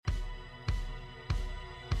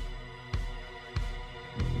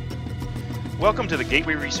Welcome to the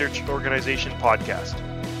Gateway Research Organization podcast.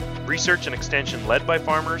 Research and extension led by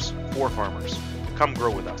farmers, for farmers. Come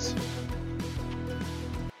grow with us.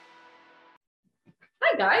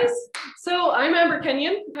 Hi guys. So I'm Amber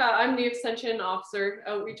Kenyon. I'm the Extension Officer,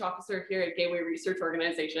 Outreach Officer here at Gateway Research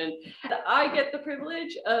Organization. I get the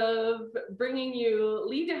privilege of bringing you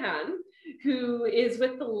Lee DeHaan, who is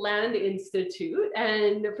with the Land Institute.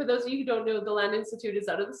 And for those of you who don't know, the Land Institute is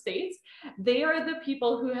out of the States. They are the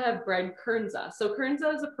people who have bred Kernza. So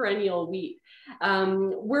Kernza is a perennial wheat.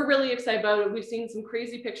 We're really excited about it. We've seen some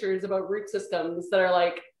crazy pictures about root systems that are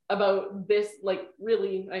like, about this, like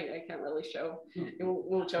really, I can't really show, it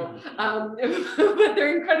won't show, but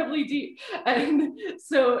they're incredibly deep. And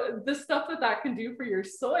so the stuff that can do for your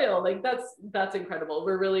soil, like that's incredible.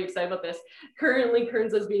 We're really excited about this. Currently,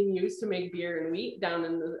 Kernza is being used to make beer and wheat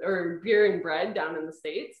beer and bread down in the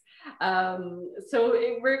States.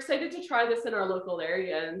 We're excited to try this in our local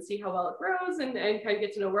area and see how well it grows and kind of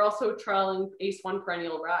get to know. We're also trialing ACE1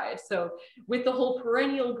 perennial rye. So with the whole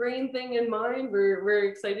perennial grain thing in mind, we're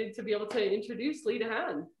excited to be able to introduce Lee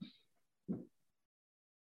DeHaan.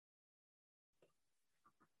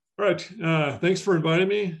 All right, thanks for inviting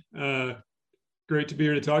me. Great to be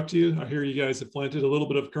here to talk to you. I hear you guys have planted a little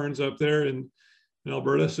bit of Kernza up there in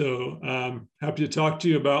Alberta, so happy to talk to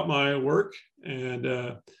you about my work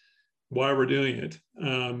and why we're doing it.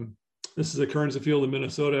 This is a Kernza field in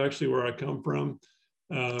Minnesota, actually, where I come from.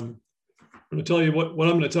 I'm going to tell you what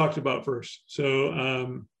I'm going to talk about first.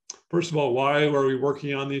 So first of all, why are we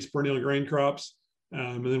working on these perennial grain crops?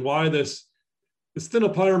 And then why this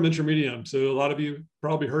Thinopyrum intermedium. So a lot of you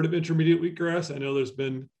probably heard of intermediate wheatgrass. I know there's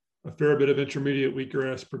been a fair bit of intermediate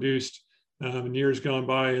wheatgrass produced in years gone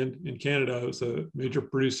by in Canada. It was a major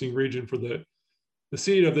producing region for the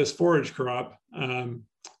seed of this forage crop.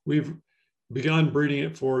 We've begun breeding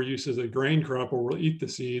it for use as a grain crop where we'll eat the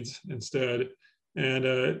seeds instead.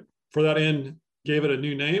 And for that end, gave it a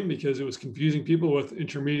new name because it was confusing people with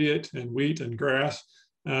intermediate and wheat and grass.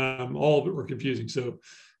 All of it were confusing. So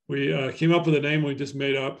we came up with a name we just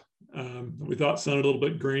made up. We thought sounded a little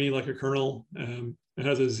bit grainy like a kernel. It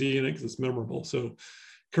has a Z in it because it's memorable. So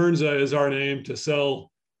Kernza is our name to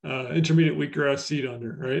sell intermediate wheatgrass seed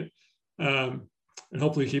under, right? And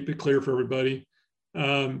hopefully keep it clear for everybody.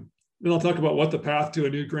 Then I'll talk about what the path to a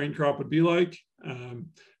new grain crop would be like,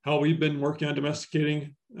 how we've been working on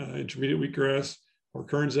domesticating intermediate wheatgrass or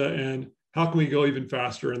Kernza, and how can we go even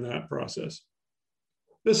faster in that process.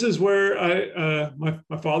 This is where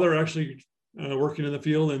my father actually working in the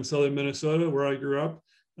field in southern Minnesota, where I grew up.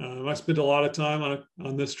 I spent a lot of time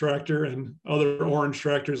on this tractor and other orange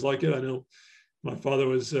tractors like it. I know my father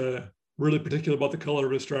was really particular about the color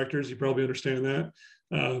of his tractors. You probably understand that.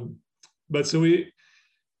 But so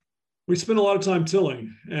we spend a lot of time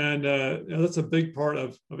tilling, and that's a big part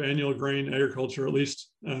of annual grain agriculture, at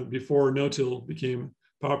least before no-till became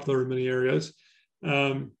popular in many areas.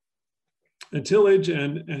 And tillage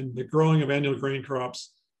and the growing of annual grain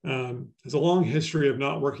crops has a long history of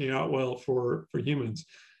not working out well for humans.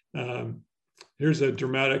 Here's a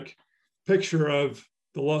dramatic picture of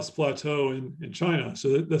the Loess Plateau in China.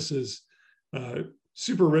 So this is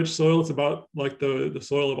super rich soil. It's about like the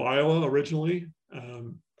soil of Iowa originally.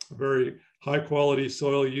 A very high quality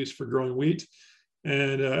soil used for growing wheat.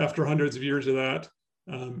 And after hundreds of years of that,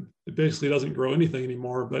 it basically doesn't grow anything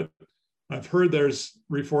anymore. But I've heard there's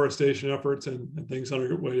reforestation efforts and things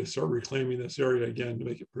underway to start reclaiming this area again to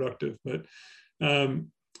make it productive. But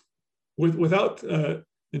without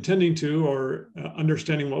intending to or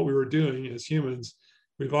understanding what we were doing as humans,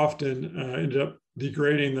 we've often ended up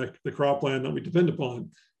degrading the cropland that we depend upon.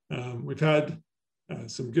 We've had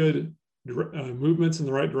some good movements in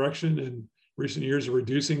the right direction in recent years of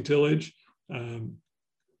reducing tillage and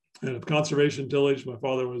of conservation tillage. My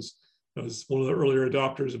father was one of the earlier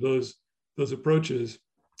adopters of those approaches,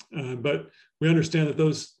 but we understand that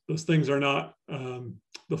those things are not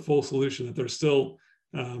the full solution, that there's still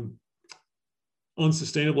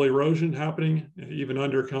unsustainable erosion happening even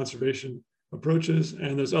under conservation approaches,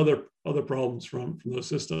 and there's other problems from those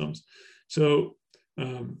systems. So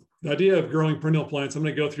the idea of growing perennial plants, I'm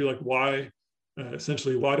going to go through like why,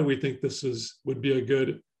 essentially, why do we think this would be a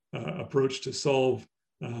good approach to solve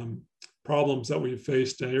problems that we've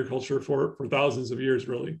faced in agriculture for thousands of years,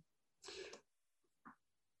 really.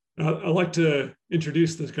 I'd like to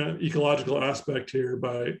introduce this kind of ecological aspect here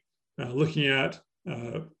by looking at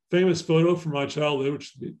a famous photo from my childhood,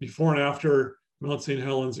 which is before and after Mount St.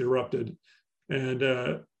 Helens erupted.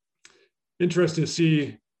 And interesting to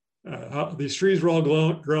see how these trees were all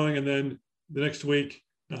growing, and then the next week,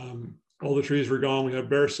 all the trees were gone. We had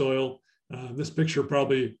bare soil. This picture,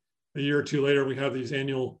 probably a year or two later, we have these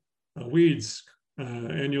annual weeds,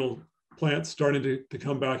 annual plants starting to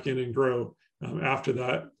come back in and grow after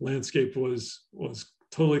that landscape was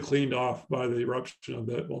totally cleaned off by the eruption of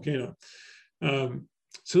the volcano.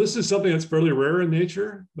 So this is something that's fairly rare in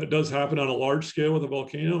nature, but does happen on a large scale with a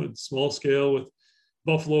volcano and small scale with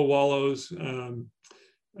buffalo wallows,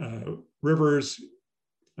 rivers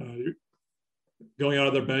going out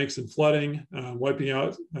of their banks and flooding, wiping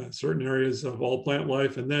out certain areas of all plant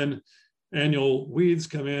life. And then annual weeds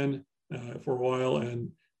come in for a while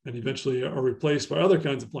and eventually are replaced by other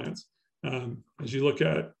kinds of plants. As you look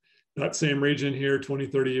at that same region here 20,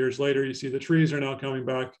 30 years later, you see the trees are now coming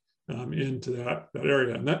back into that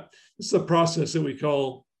area. And this is a process that we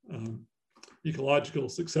call ecological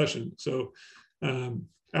succession. So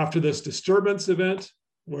after this disturbance event,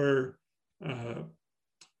 where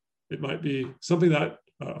it might be something that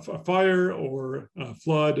a fire or a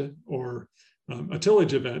flood or a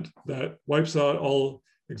tillage event that wipes out all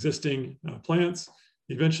existing plants,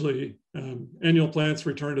 eventually annual plants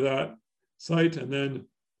return to that site, and then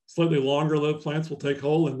slightly longer lived plants will take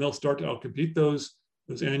hold and they'll start to outcompete those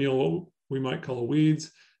annual, what we might call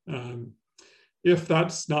weeds. If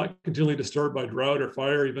that's not continually disturbed by drought or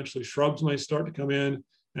fire, eventually shrubs might start to come in,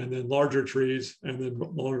 and then larger trees, and then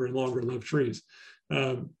longer and longer lived trees.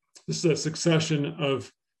 This is a succession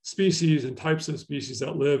of species and types of species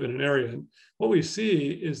that live in an area. And what we see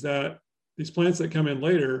is that these plants that come in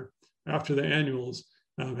later after the annuals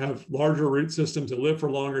have larger root systems that live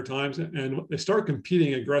for longer times, and they start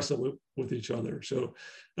competing aggressively with each other. So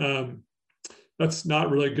that's not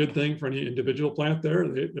really a good thing for any individual plant there.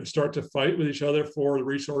 They start to fight with each other for the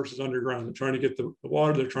resources underground. They're trying to get the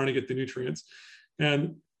water, they're trying to get the nutrients.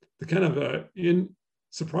 And the kind of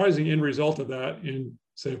surprising end result of that in,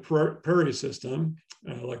 say, a prairie system,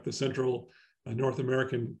 like the central North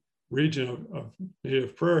American region of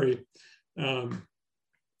native prairie,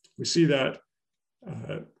 we see that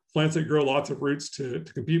plants that grow lots of roots to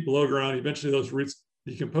compete below ground, eventually those roots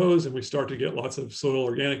decompose and we start to get lots of soil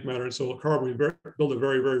organic matter and soil carbon. We build a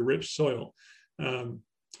very, very rich soil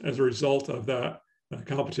as a result of that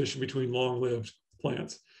competition between long-lived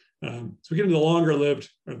plants. So we get into the longer-lived,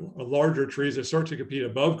 larger trees that start to compete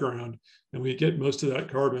above ground, and we get most of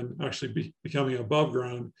that carbon actually becoming above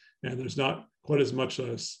ground, and there's not quite as much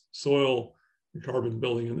soil and carbon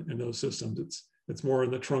building in those systems. It's more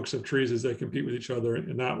in the trunks of trees as they compete with each other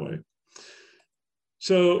in that way.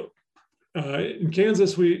 So in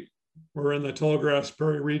Kansas, we're in the tall grass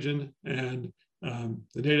prairie region, and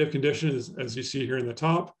the native condition is, as you see here in the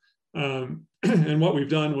top. And what we've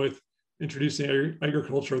done with introducing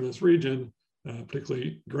agriculture in this region,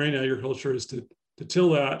 particularly grain agriculture, is to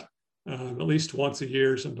till that at least once a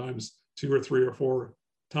year, sometimes 2 or 3 or 4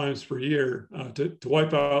 times per year, to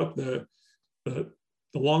wipe out the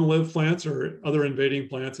long-lived plants or other invading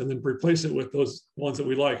plants, and then replace it with those ones that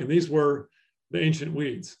we like. And these were the ancient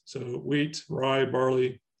weeds. So wheat, rye,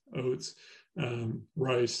 barley, oats,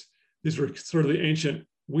 rice. These were sort of the ancient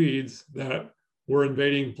weeds that were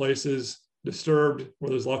invading places disturbed where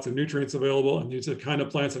there's lots of nutrients available. And these are the kind of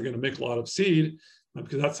plants that are going to make a lot of seed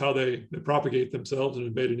because that's how they propagate themselves and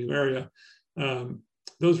invade a new area.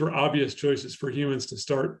 Those were obvious choices for humans to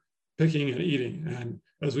start picking and eating. And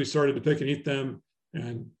as we started to pick and eat them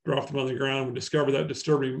and drop them on the ground, we discovered that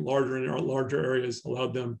disturbing larger and larger areas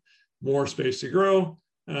allowed them more space to grow.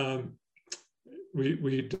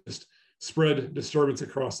 We just spread disturbance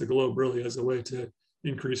across the globe really as a way to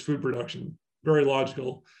increase food production. Very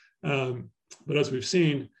logical, but as we've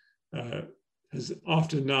seen, has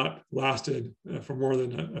often not lasted for more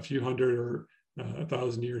than a few hundred or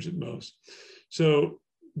 1,000 years at most. So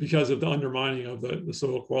because of the undermining of the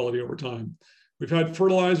soil quality over time. We've had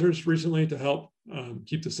fertilizers recently to help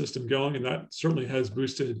keep the system going, and that certainly has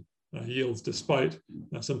boosted yields despite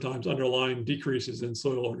sometimes underlying decreases in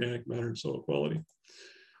soil organic matter and soil quality.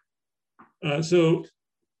 So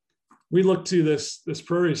we look to this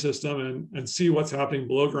prairie system and see what's happening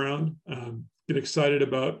below ground, get excited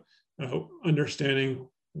about understanding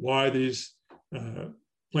why these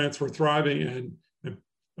plants were thriving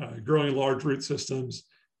and growing large root systems,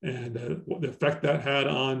 and what the effect that had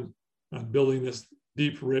on building this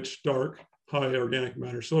deep, rich, dark, high organic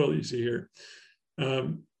matter soil that you see here.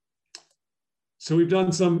 So we've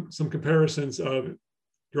done some comparisons of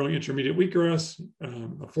growing intermediate wheatgrass,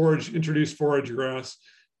 introduced forage grass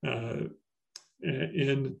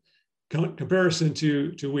in comparison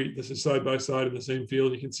to wheat. This is side by side in the same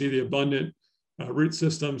field. You can see the abundant root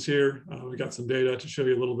systems here. We got some data to show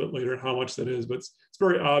you a little bit later how much that is, but it's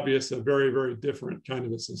very obvious, a very, very different kind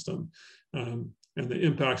of a system, and the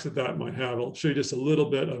impacts that might have. I'll show you just a little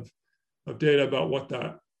bit of data about what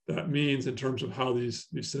that that means in terms of how these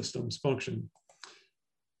systems function.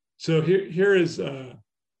 So here is a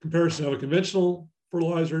comparison of a conventional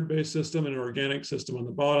fertilizer-based system and an organic system on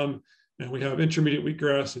the bottom. And we have intermediate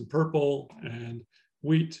wheatgrass in purple and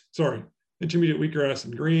intermediate wheatgrass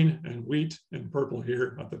in green and wheat in purple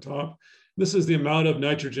here at the top. This is the amount of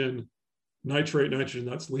nitrogen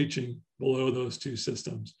that's leaching below those two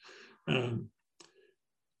systems.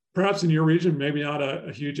 Perhaps in your region, maybe not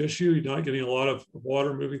a huge issue. You're not getting a lot of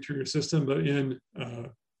water moving through your system, but in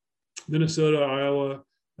Minnesota, Iowa,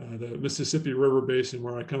 the Mississippi River Basin,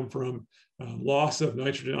 where I come from, loss of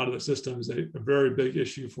nitrogen out of the system is a very big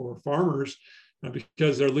issue for farmers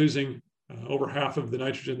because they're losing over half of the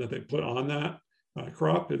nitrogen that they put on that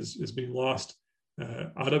crop is being lost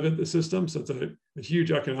out of the system. So it's a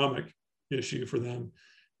huge economic issue for them,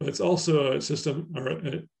 but it's also a system or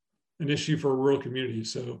an issue for rural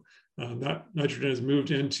communities. So that nitrogen has moved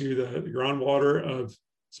into the groundwater of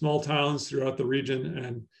small towns throughout the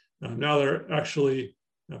region, and now they're actually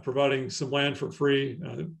providing some land for free.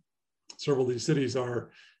 Several of these cities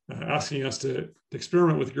are asking us to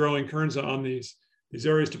experiment with growing Kernza on these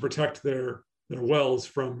areas to protect their wells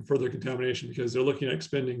from further contamination, because they're looking at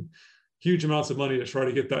expending huge amounts of money to try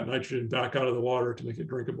to get that nitrogen back out of the water to make it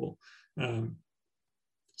drinkable.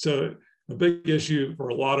 So a big issue for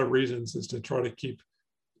a lot of reasons is to try to keep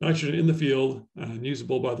nitrogen in the field and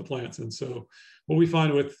usable by the plants. And so what we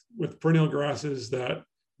find with perennial grasses that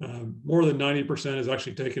more than 90% is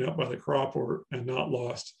actually taken up by the crop and not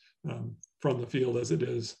lost from the field as it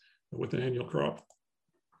is with an annual crop.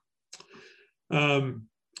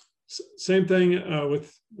 Same thing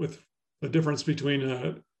with the difference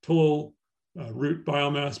between total root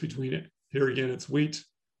biomass between it. Here again, it's wheat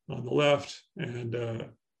on the left and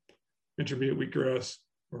intermediate wheatgrass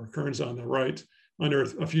or Kernza on the right, under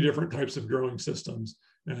a few different types of growing systems.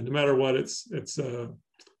 And no matter what, it's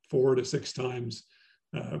 4 to 6 times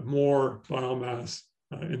more biomass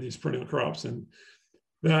in these perennial crops. And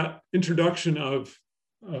that introduction of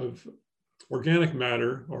organic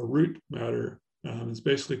matter or root matter is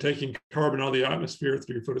basically taking carbon out of the atmosphere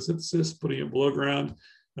through photosynthesis, putting it below ground.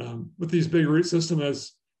 With these big root system,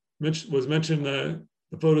 as was mentioned,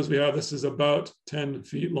 the photos we have, this is about 10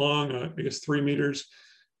 feet long, I guess 3 meters,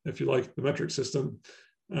 if you like the metric system,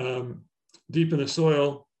 deep in the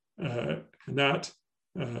soil. And that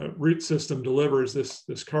root system delivers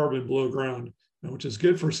this carbon below ground, which is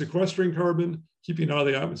good for sequestering carbon, keeping it out of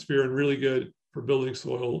the atmosphere, and really good for building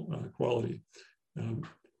soil quality.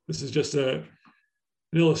 This is just an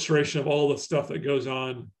illustration of all the stuff that goes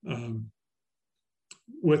on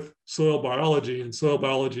with soil biology, and soil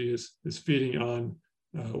biology is feeding on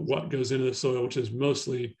what goes into the soil, which is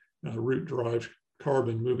mostly root-derived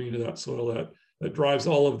carbon moving into that soil that drives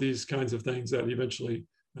all of these kinds of things that eventually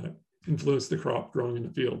influence the crop growing in the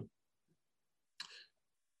field.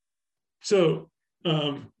 So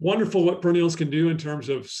wonderful what perennials can do in terms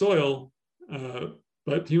of soil,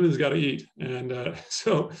 but humans got to eat. And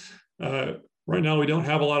so right now we don't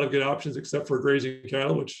have a lot of good options except for grazing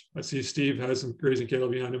cattle, which I see Steve has some grazing cattle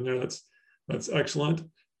behind him there. That's excellent.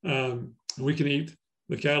 We can eat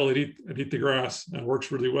the cattle that eat the grass, and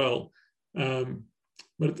works really well.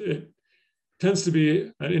 But it tends to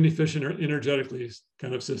be an inefficient or energetically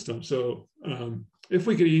kind of system. So if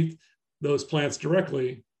we could eat those plants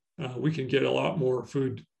directly, we can get a lot more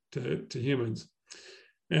food to humans.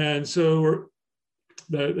 And so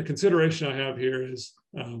the consideration I have here is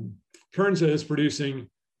Kernza is producing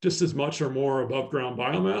just as much or more above ground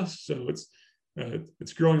biomass. So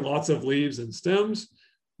it's growing lots of leaves and stems,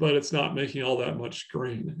 but it's not making all that much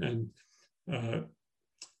grain. And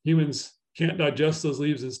humans can't digest those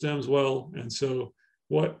leaves and stems well. And so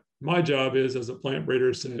what my job is as a plant breeder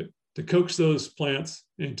is to coax those plants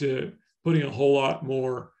into putting a whole lot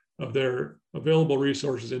more of their available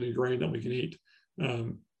resources into grain that we can eat.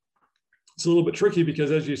 It's a little bit tricky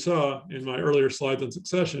because, as you saw in my earlier slides on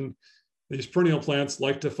succession, these perennial plants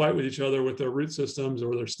like to fight with each other with their root systems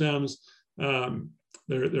or their stems.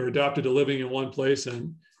 They're adapted to living in one place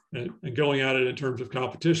and going at it in terms of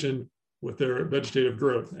competition with their vegetative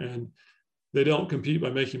growth. And they don't compete by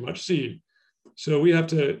making much seed. So we have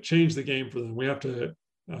to change the game for them. We have to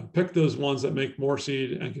pick those ones that make more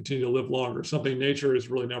seed and continue to live longer, something nature has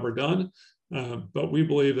really never done. But we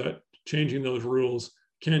believe that changing those rules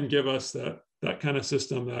can give us that kind of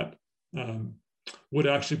system that would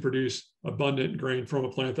actually produce abundant grain from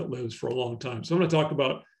a plant that lives for a long time. So I'm going to talk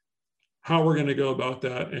about how we're going to go about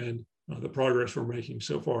that and the progress we're making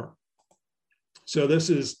so far. So this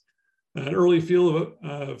is an early field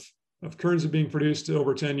of Kernza being produced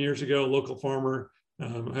over 10 years ago. A local farmer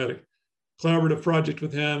had a collaborative project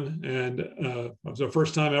with him. And it was the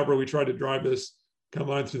first time ever we tried to drive this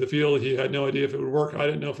combine through the field. He had no idea if it would work. I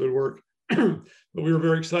didn't know if it would work. But we were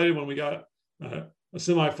very excited when we got a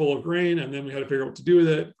semi full of grain, and then we had to figure out what to do with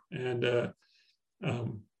it. And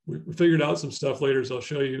we figured out some stuff later, as I'll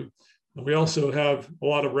show you. We also have a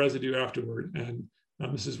lot of residue afterward. And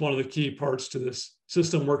this is one of the key parts to this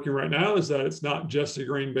system working right now, is that it's not just a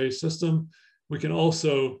grain-based system. We can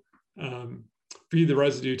also feed the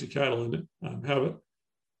residue to cattle and have it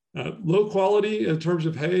low quality in terms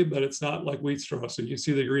of hay, but it's not like wheat straw. So you can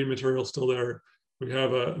see the green material still there. We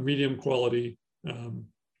have a medium quality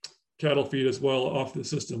cattle feed as well off the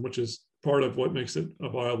system, which is part of what makes it a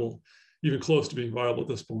viable, even close to being viable at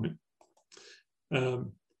this point.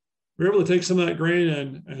 We're able to take some of that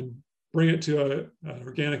grain and bring it to an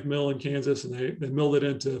organic mill in Kansas, and they milled it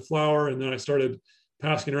into flour. And then I started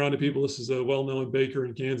passing it around to people. This is a well-known baker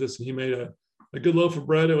in Kansas, and he made a good loaf of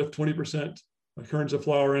bread with 20% kernels of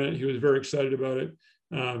flour in it. He was very excited about it.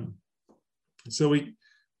 So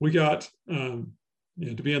we got to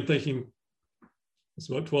begin thinking, it's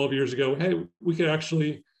about 12 years ago, hey, we could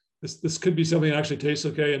actually, this could be something that actually tastes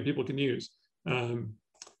okay and people can use.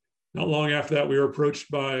 Not long after that, we were approached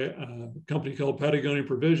by a company called Patagonia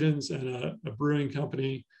Provisions and a brewing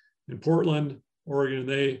company in Portland, Oregon.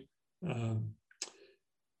 They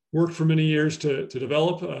worked for many years to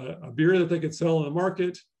develop a beer that they could sell in the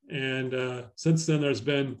market. And since then, there's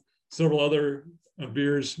been several other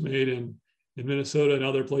beers made in Minnesota and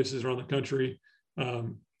other places around the country.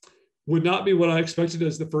 Would not be what I expected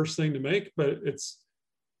as the first thing to make, but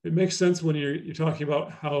it makes sense when you're talking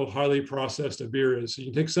about how highly processed a beer is. So you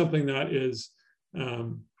can take something that is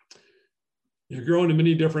grown in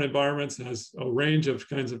many different environments and has a range of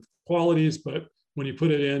kinds of qualities, but when you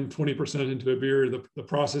put it in 20% into a beer, the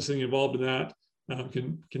processing involved in that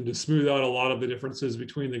can just smooth out a lot of the differences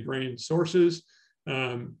between the grain sources.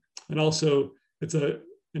 And also, it's an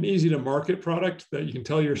easy to market product that you can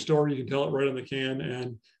tell your store, you can tell it right on the can,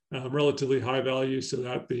 and relatively high value, so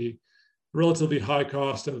that the relatively high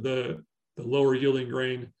cost of the lower yielding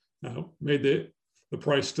grain made the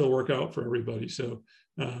price still work out for everybody. So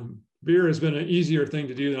beer has been an easier thing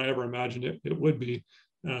to do than I ever imagined it would be,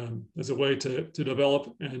 as a way to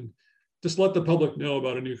develop and just let the public know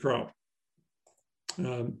about a new crop.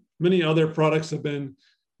 Many other products have been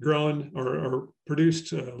grown or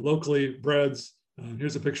produced locally, breads.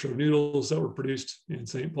 Here's a picture of noodles that were produced in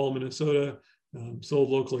St. Paul, Minnesota, sold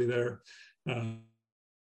locally there. And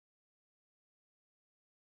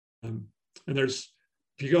if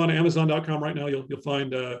you go on Amazon.com right now, you'll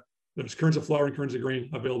find there's kernels of flour and kernels of grain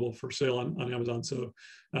available for sale on Amazon. So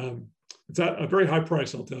it's at a very high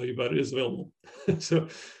price, I'll tell you, but it is available. So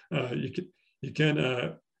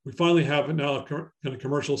we finally have now a kind of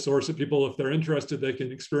commercial source that people, if they're interested, they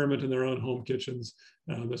can experiment in their own home kitchens.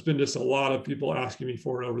 There's been just a lot of people asking me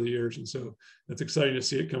for it over the years. And so it's exciting to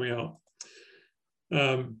see it coming out.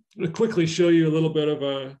 I'm going to quickly show you a little bit of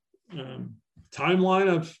a timeline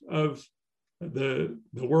of the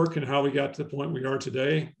work and how we got to the point we are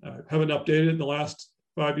today. I haven't updated in the last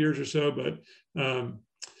 5 years or so, but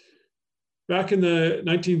back in the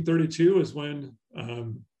 1932 is when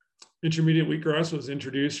intermediate wheatgrass was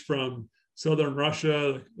introduced from southern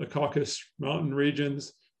Russia, the Caucasus mountain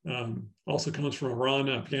regions. Also comes from Iran,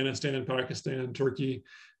 Afghanistan, Pakistan, Turkey.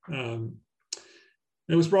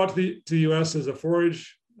 It was brought to the U.S. as a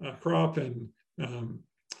forage crop, and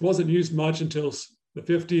wasn't used much until the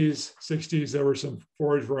 50s, 60s. There were some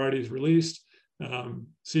forage varieties released.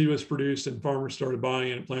 Seed was produced, and farmers started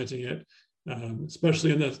buying it and planting it,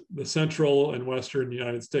 especially in the central and western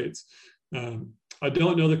United States. I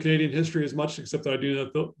don't know the Canadian history as much, except that I do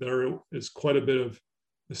know that there is quite a bit of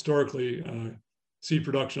historically seed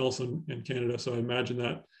production also in Canada. So I imagine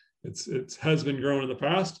that it has been grown in the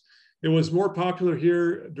past. It was more popular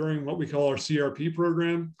here during what we call our CRP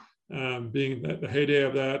program, being the heyday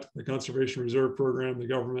of that, the Conservation Reserve Program, the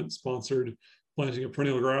government sponsored planting of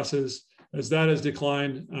perennial grasses. As that has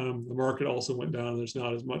declined, the market also went down. There's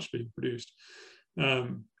not as much being produced.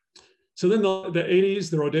 So then the 80s,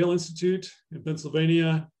 the Rodale Institute in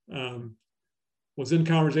Pennsylvania was in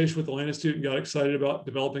conversation with the Land Institute and got excited about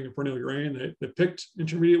developing a perennial grain. They picked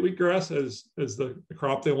intermediate wheatgrass as the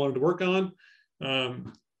crop they wanted to work on.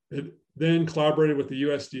 It then collaborated with the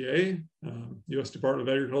USDA, U.S. Department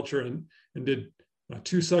of Agriculture, and did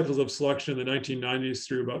 2 cycles of selection in the 1990s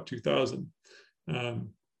through about 2000.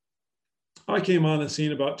 I came on the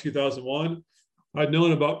scene about 2001. I'd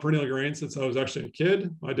known about perennial grain since I was actually a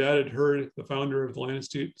kid. My dad had heard the founder of the Land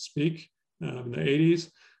Institute speak in the 80s,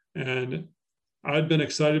 and I'd been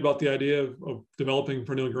excited about the idea of developing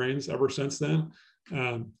perennial grains ever since then.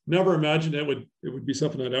 Never imagined it would be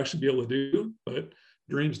something I'd actually be able to do, but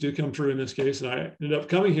dreams do come true in this case. And I ended up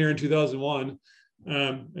coming here in 2001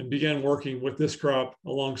 and began working with this crop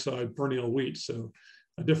alongside perennial wheat. So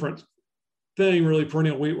a different thing, really,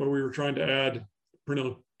 perennial wheat, where we were trying to add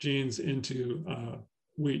perennial genes into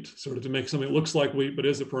wheat, sort of to make something that looks like wheat but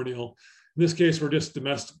is a perennial. In this case, we're just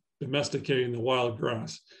domesticating the wild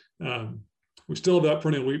grass. We still have that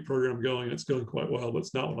perennial wheat program going. It's going quite well, but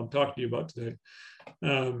it's not what I'm talking to you about today.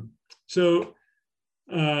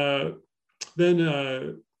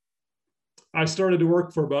 Then I started to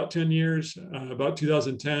work for about 10 years. About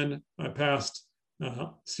 2010, I passed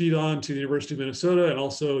seed on to the University of Minnesota, and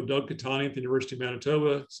also Doug Catani at the University of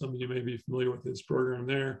Manitoba. Some of you may be familiar with his program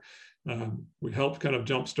there. We helped kind of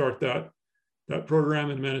jumpstart that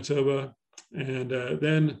program in Manitoba. And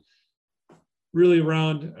then really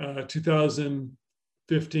around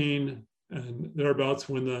 2015 and thereabouts,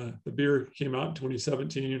 when the beer came out in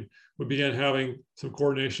 2017, we began having some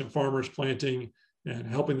coordination of farmers planting and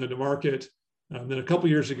helping them to market. Then a couple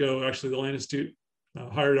of years ago, actually, the Land Institute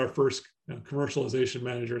hired our first commercialization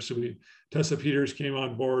manager. So Tessa Peters came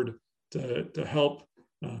on board to help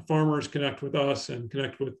farmers connect with us and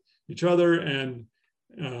connect with each other, and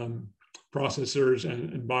processors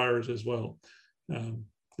and buyers as well. The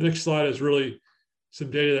next slide is really some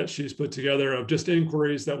data that she's put together of just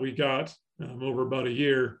inquiries that we got over about a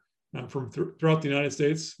year from throughout the United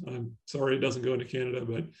States. I'm sorry it doesn't go into Canada,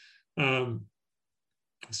 but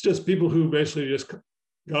it's just people who basically just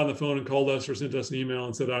got on the phone and called us or sent us an email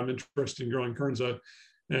and said, I'm interested in growing Kernza.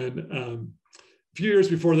 And a few years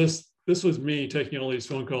before this was me taking all these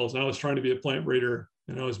phone calls, and I was trying to be a plant breeder,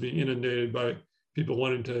 and I was being inundated by people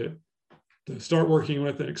wanting to start working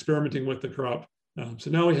with and experimenting with the crop. So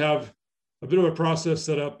now we have a bit of a process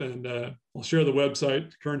set up, and I'll share the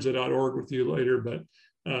website, kernza.org, with you later, but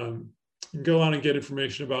you can go on and get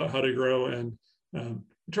information about how to grow, and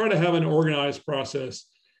try to have an organized process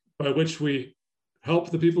by which we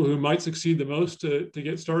help the people who might succeed the most to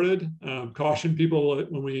get started, caution people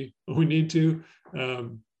when we need to,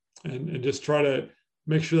 and just try to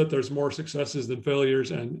make sure that there's more successes than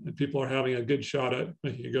failures, and people are having a good shot at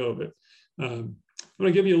making a go of it. I'm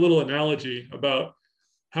going to give you a little analogy about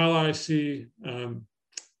how I see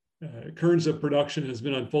Kernza production has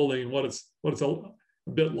been unfolding and what it's a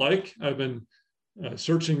bit like. I've been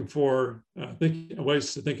searching for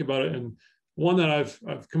ways to think about it, and one that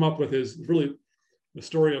I've come up with is really the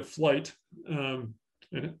story of flight, and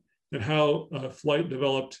how flight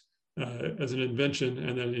developed as an invention,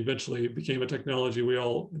 and then eventually became a technology we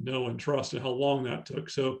all know and trust, and how long that took.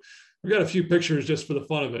 So I've got a few pictures just for the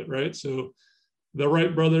fun of it, right? So the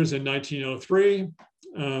Wright brothers in 1903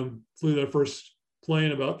 flew their first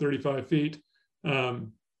plane about 35 feet.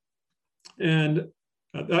 And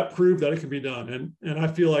that proved that it can be done. And I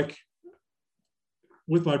feel like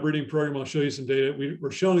with my breeding program, I'll show you some data.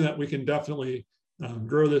 We're showing that we can definitely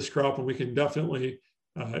grow this crop, and we can definitely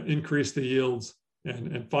increase the yields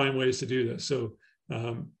and find ways to do this. So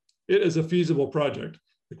it is a feasible project.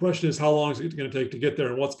 The question is, how long is it going to take to get there,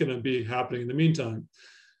 and what's going to be happening in the meantime?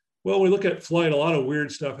 Well, when we look at flight, a lot of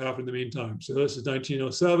weird stuff happened in the meantime. So this is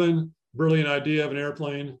 1907, brilliant idea of an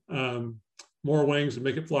airplane, more wings would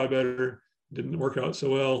make it fly better. Didn't work out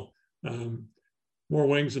so well. More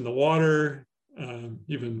wings in the water,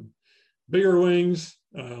 even bigger wings,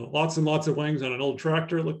 lots and lots of wings on an old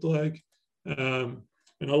tractor, it looked like. And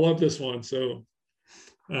I love this one. So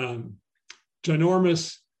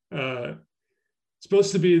ginormous,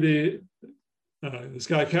 supposed to be this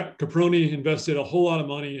guy Caproni invested a whole lot of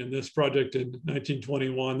money in this project in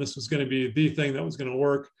 1921. This was going to be the thing that was going to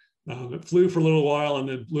work. It flew for a little while and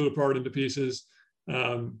then blew apart into pieces.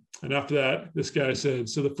 And after that, this guy said,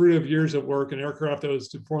 so the fruit of years of work, an aircraft that was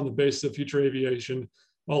to form the basis of future aviation,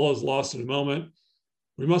 all is lost in a moment.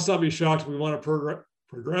 We must not be shocked. We want to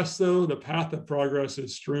progress, though. The path of progress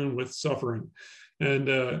is strewn with suffering. And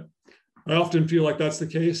I often feel like that's the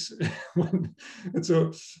case. And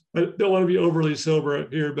so I don't want to be overly sober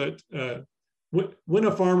here, but when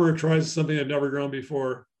a farmer tries something they've never grown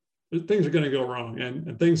before, things are going to go wrong,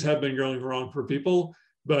 and things have been going wrong for people,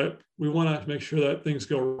 but we want to make sure that things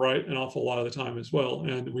go right an awful lot of the time as well.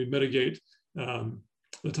 And we mitigate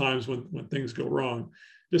the times when things go wrong.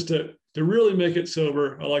 Just to really make it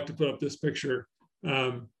sober, I like to put up this picture.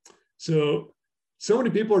 So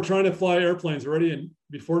many people are trying to fly airplanes already, and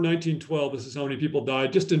before 1912, this is how many people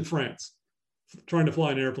died just in France trying to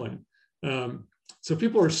fly an airplane. So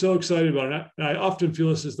people are so excited about it. And I often feel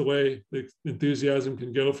this is the way the enthusiasm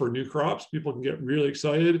can go for new crops. People can get really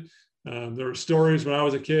excited. There were stories when I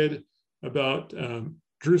was a kid about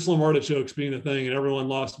Jerusalem artichokes being the thing, and everyone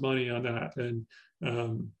lost money on that. And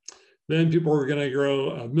Then people were going to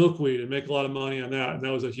grow milkweed and make a lot of money on that, and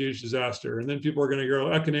that was a huge disaster. And then people were going to grow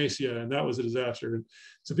echinacea, and that was a disaster. And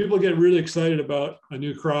so people get really excited about a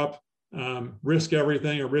new crop, risk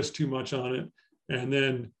everything or risk too much on it, and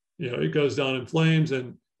then it goes down in flames,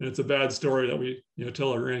 and it's a bad story that we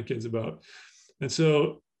tell our grandkids about. And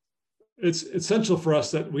so it's essential for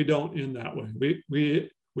us that we don't end that way.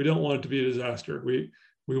 We don't want it to be a disaster. We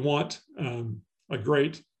want a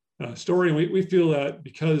great story. And we feel that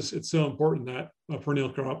because it's so important that a perennial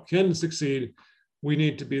crop can succeed, we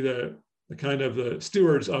need to be the kind of the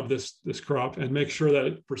stewards of this crop and make sure that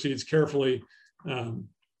it proceeds carefully. And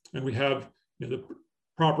we have the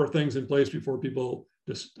proper things in place before people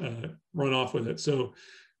just run off with it. So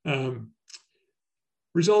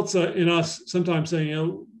results in us sometimes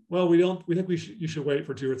saying, well, we think you should wait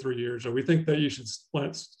for 2 or 3 years, or we think that you should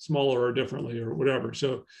plant smaller or differently or whatever.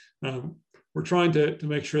 So we're trying to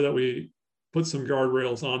make sure that we put some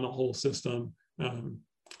guardrails on the whole system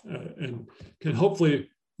and can hopefully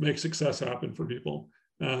make success happen for people.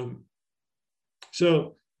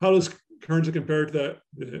 So how does Kernza compare to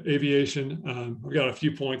the aviation? I've got a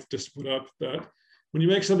few points just to put up that when you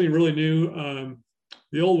make something really new,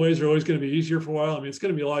 the old ways are always going to be easier for a while. I mean, it's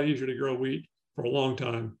going to be a lot easier to grow wheat for a long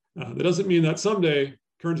time. That doesn't mean that someday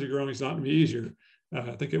Kernza growing is not going to be easier.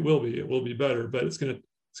 I think it will be. It will be better, but it's going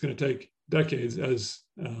to take decades, as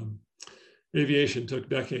aviation took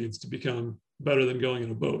decades to become better than going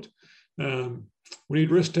in a boat. We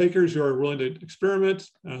need risk takers who are willing to experiment.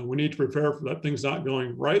 We need to prepare for that things not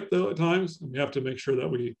going right, though, at times. And we have to make sure that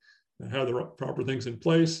we have the proper things in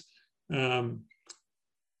place.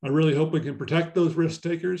 I really hope we can protect those risk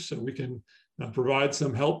takers so we can provide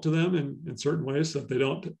some help to them in certain ways so that they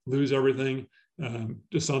don't lose everything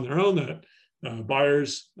just on their own, that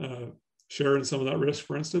buyers share in some of that risk,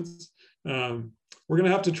 for instance. We're going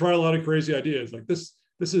to have to try a lot of crazy ideas. Like this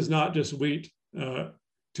is not just wheat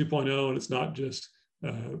 2.0, and it's not just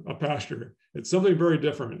a pasture. It's something very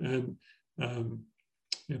different.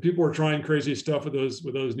 And people are trying crazy stuff with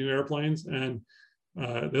those new airplanes, and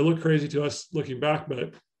they look crazy to us looking back,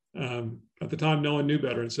 but at the time, no one knew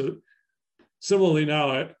better. And so similarly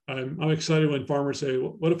now, I'm excited when farmers say,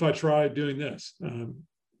 well, what if I tried doing this? And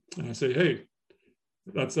I say, hey,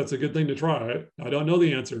 that's a good thing to try. I don't know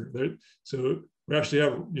the answer. So we actually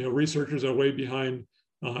have researchers are way behind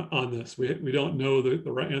on this. We don't know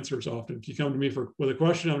the right answers often. If you come to me with a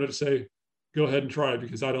question, I'm going to say, go ahead and try,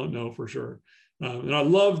 because I don't know for sure. And I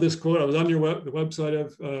love this quote. I was on the website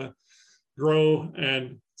of GROW,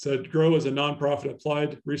 and said GROW is a nonprofit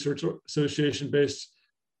applied research association based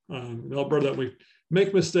in Alberta, that we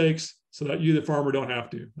make mistakes so that you, the farmer, don't have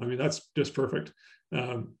to. I mean, that's just perfect.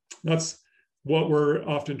 That's what we're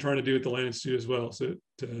often trying to do at the Land Institute as well. So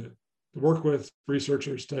to work with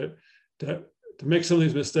researchers to make some of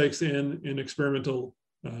these mistakes in experimental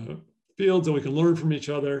fields, that we can learn from each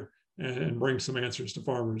other and bring some answers to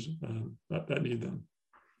farmers that need them.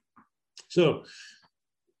 So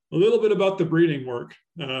a little bit about the breeding work,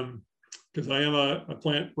 because I am a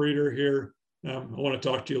plant breeder here. I want to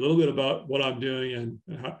talk to you a little bit about what I'm doing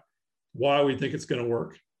and why we think it's going to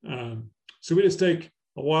work. So we just take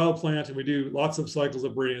a wild plant and we do lots of cycles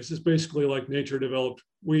of breeding. It's just basically like nature developed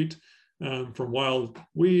wheat from wild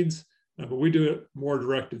weeds, but we do it more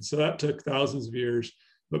directed. So that took thousands of years.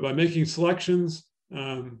 But by making selections,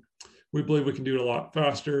 we believe we can do it a lot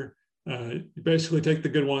faster. You basically take the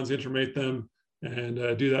good ones, intermate them,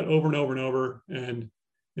 and do that over and over and over. And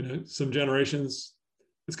some generations,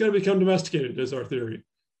 it's going to become domesticated, is our theory.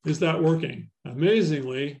 Is that working?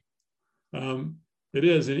 Amazingly, it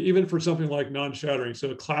is. And even for something like non-shattering.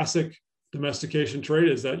 So a classic domestication trait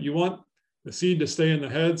is that you want the seed to stay in the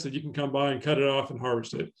head so you can come by and cut it off and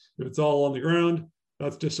harvest it. If it's all on the ground,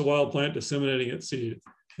 that's just a wild plant disseminating its seed.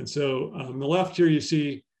 And so on the left here, you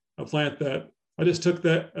see a plant that I just took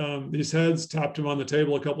these heads, tapped them on the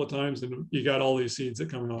table a couple of times, and you got all these seeds that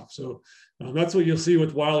come off. So that's what you'll see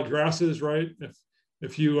with wild grasses, right?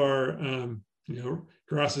 If you are,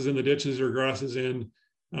 grasses in the ditches or grasses in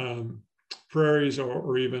prairies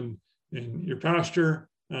or even in your pasture,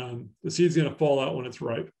 the seed's going to fall out when it's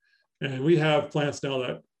ripe. And we have plants now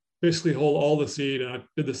that basically hold all the seed. And I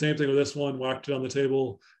did the same thing with this one, whacked it on the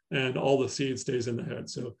table, and all the seed stays in the head.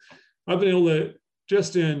 So I've been able to,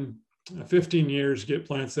 just in 15 years, get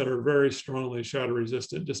plants that are very strongly shatter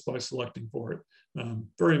resistant just by selecting for it.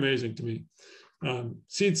 Very amazing to me.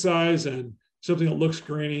 Seed size and something that looks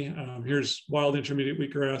grainy. Here's wild intermediate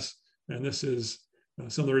wheatgrass, and this is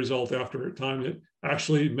some of the result after a time, it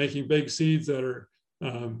actually making big seeds that are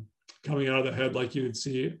coming out of the head like you would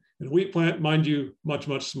see in a wheat plant, mind you, much,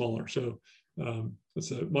 much smaller. So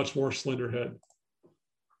it's a much more slender head.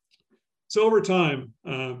 So over time,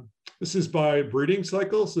 this is by breeding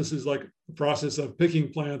cycles. This is like the process of picking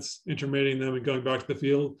plants, intermating them, and going back to the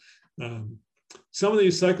field. Some of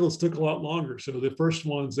these cycles took a lot longer. So the first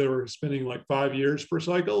ones, they were spending like 5 years per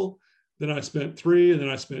cycle. Then I spent 3, and then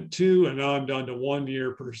I spent 2, and now I'm down to 1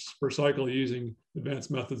 year per cycle using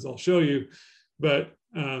advanced methods I'll show you. But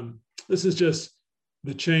this is just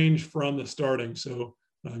the change from the starting. So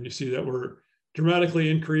you see that we're dramatically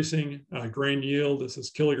increasing grain yield. This is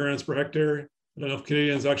kilograms per hectare. I don't know if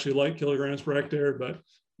Canadians actually like kilograms per hectare, but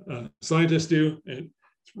scientists do. And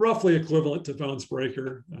it's roughly equivalent to pounds per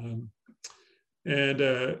acre.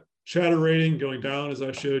 And shatter rating going down, as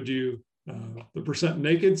I showed you, the percent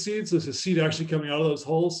naked seeds. This is seed actually coming out of those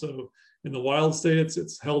hulls. So in the wild state,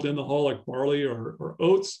 it's held in the hull like barley or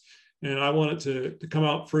oats. And I want it to come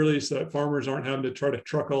out freely so that farmers aren't having to try to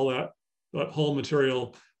truck all that hull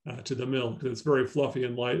material to the mill, because it's very fluffy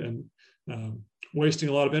and light and wasting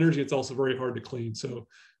a lot of energy. It's also very hard to clean. So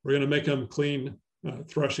we're going to make them clean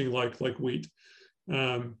threshing like wheat.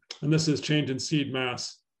 And this is change in seed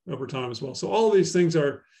mass over time as well. So all of these things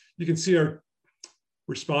you can see are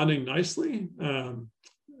responding nicely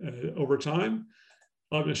over time.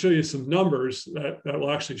 I'm going to show you some numbers that will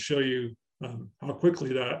actually show you how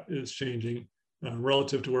quickly that is changing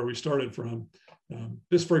relative to where we started from.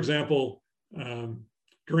 Just for example,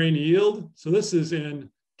 grain yield. So this is in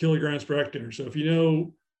kilograms per hectare. So if you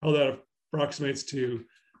know how that approximates to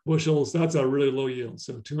bushels, that's a really low yield.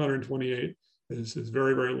 So 228 is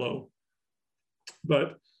very, very low.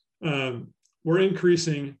 But we're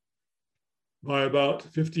increasing by about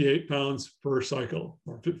 58 pounds per cycle,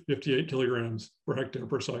 or 58 kilograms per hectare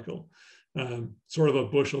per cycle, sort of a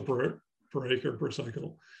bushel per acre per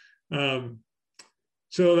cycle.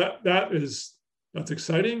 So that's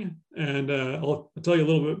exciting. And I'll tell you a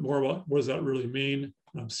little bit more about what does that really mean.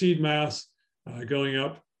 Seed mass going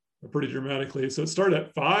up pretty dramatically. So it started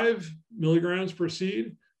at 5 milligrams per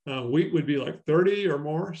seed. Wheat would be like 30 or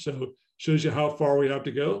more. So shows you how far we have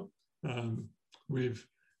to go. We've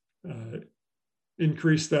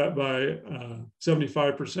increased that by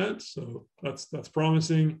 75%. So that's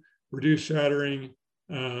promising. Reduced shattering,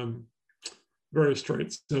 various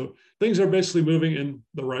traits. So things are basically moving in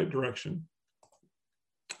the right direction.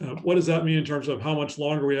 What does that mean in terms of how much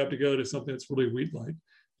longer we have to go to something that's really wheat-like?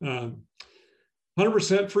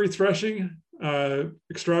 100% free threshing,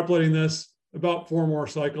 extrapolating this about 4 more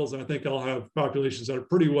cycles, and I think I'll have populations that are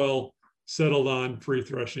pretty well settled on free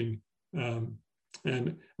threshing.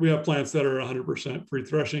 And we have plants that are 100% free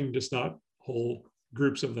threshing, just not whole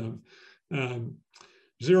groups of them.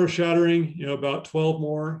 Zero shattering, about 12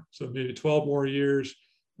 more, so maybe 12 more years.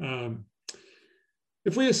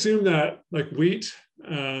 If we assume that, like wheat,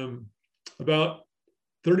 about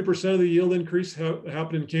 30% of the yield increase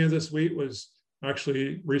happened in Kansas wheat was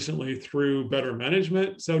actually recently through better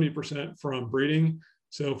management, 70% from breeding.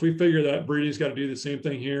 So if we figure that breeding's got to do the same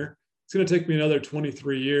thing here, it's going to take me another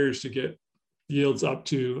 23 years to get yields up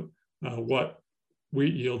to what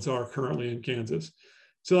wheat yields are currently in Kansas.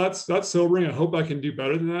 So that's sobering. I hope I can do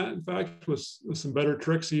better than that, in fact, with some better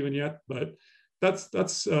tricks even yet, but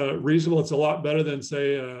that's reasonable. It's a lot better than,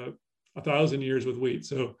 say, 1,000 years with wheat.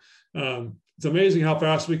 So it's amazing how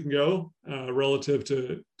fast we can go relative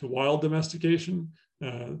to wild domestication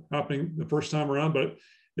happening the first time around. But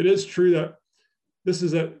it is true that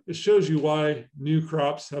it shows you why new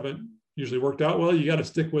crops haven't usually worked out well. You got to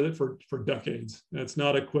stick with it for decades. It's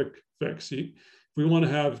not a quick fix. If we want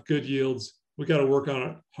to have good yields, we got to work on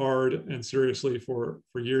it hard and seriously for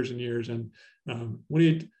years and years. And we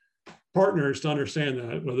need partners to understand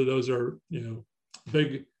that, whether those are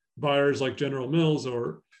big buyers like General Mills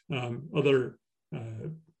or other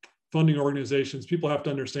funding organizations. People have to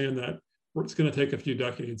understand that it's going to take a few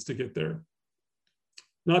decades to get there.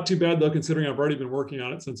 Not too bad though, considering I've already been working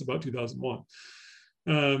on it since about 2001.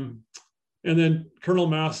 And then kernel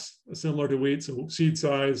mass, similar to wheat, so seed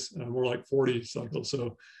size, more like 40 cycles.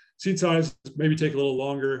 So seed size maybe take a little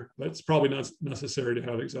longer, but it's probably not necessary to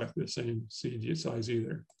have exactly the same seed size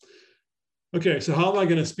either. Okay, so how am I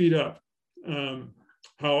going to speed up?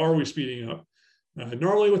 How are we speeding up?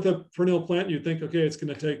 Normally with a perennial plant, you'd think, okay, it's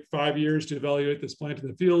going to take 5 years to evaluate this plant in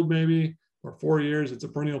the field maybe, or 4 years, it's a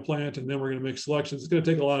perennial plant, and then we're going to make selections. It's going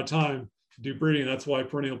to take a lot of time to do breeding. That's why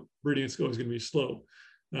perennial breeding is always going to be slow.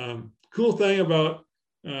 Cool thing about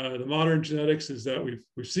the modern genetics is that we've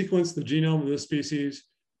sequenced the genome of this species,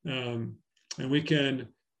 and we can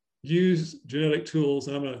use genetic tools.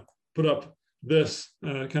 And I'm going to put up this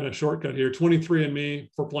kind of shortcut here, 23andMe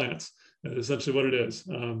for plants. That's essentially what it is.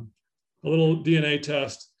 A little DNA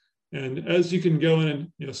test. And as you can go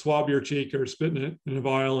in and swab your cheek or spit in it in a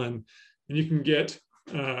vial, and you can get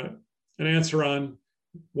an answer on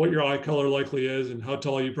what your eye color likely is and how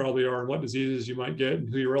tall you probably are and what diseases you might get and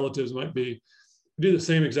who your relatives might be. We do the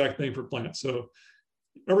same exact thing for plants. So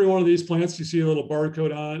every one of these plants, you see a little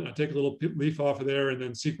barcode on. I take a little leaf off of there and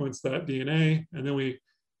then sequence that DNA. And then we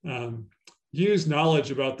use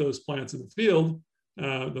knowledge about those plants in the field,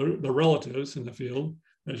 the relatives in the field,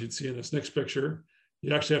 as you'd see in this next picture.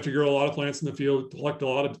 You actually have to grow a lot of plants in the field, collect a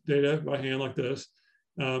lot of data by hand like this.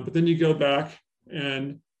 But then you go back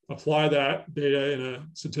and apply that data in a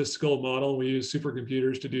statistical model. We use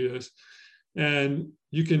supercomputers to do this. And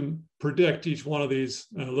you can predict each one of these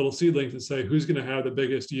little seedlings and say who's going to have the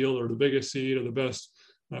biggest yield or the biggest seed or the best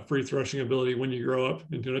free threshing ability when you grow up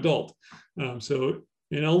into an adult. So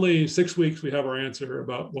in only 6 weeks, we have our answer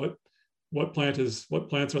about what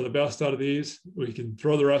plants are the best out of these. We can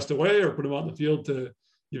throw the rest away or put them out in the field to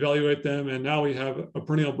evaluate them. And now we have a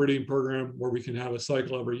perennial breeding program where we can have a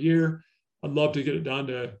cycle every year. I'd love to get it down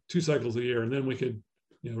to 2 cycles a year, and then we could,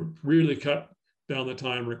 really cut down the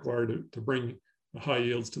time required to bring high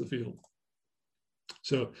yields to the field.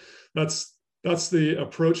 So that's the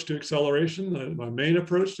approach to acceleration, my main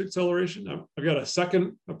approach to acceleration. I've got a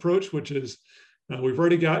second approach, which is we've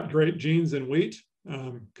already got great genes in wheat.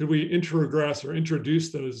 Could we introgress or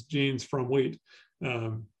introduce those genes from wheat?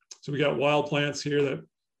 So we got wild plants here that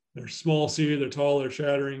they're small seed, they're tall, they're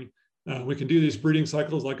shattering. We can do these breeding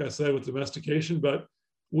cycles, like I said, with domestication, but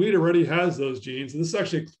wheat already has those genes. And this is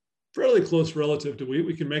actually fairly close relative to wheat.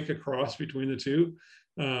 We can make a cross between the two.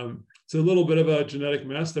 It's a little bit of a genetic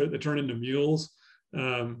mess. They turn into mules.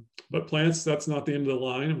 But plants, that's not the end of the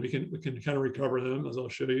line. We can kind of recover them, as I'll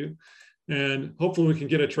show you. And hopefully we can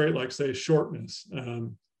get a trait like, say, shortness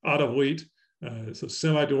out of wheat. So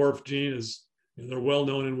semi-dwarf gene is, they're well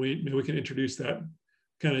known in wheat. Maybe we can introduce that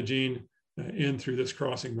kind of gene in through this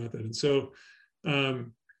crossing method. And so, as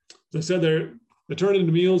I said, they turn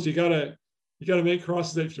into mules. You gotta make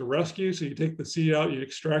crosses that you rescue. So you take the seed out, you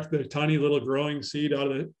extract the tiny little growing seed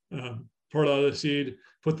out of it, part out of the seed,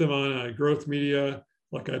 put them on a growth media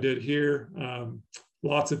like I did here.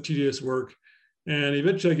 Lots of tedious work. And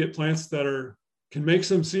eventually I get plants that can make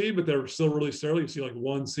some seed, but they're still really sterile. You see like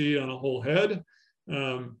one seed on a whole head.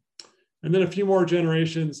 And then a few more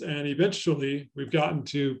generations, and eventually we've gotten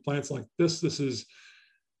to plants like this. This is,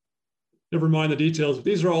 never mind the details, but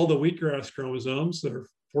these are all the wheatgrass chromosomes. There are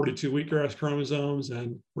 42 wheatgrass chromosomes,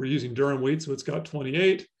 and we're using durum wheat, so it's got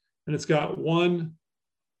 28, and it's got 1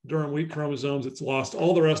 durum wheat chromosomes. It's lost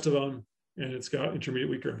all the rest of them, and it's got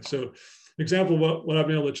intermediate wheatgrass. So example of what I've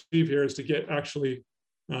been able to achieve here is to get actually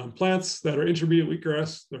plants that are intermediate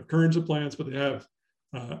wheatgrass. They're currents of plants, but they have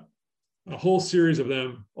a whole series of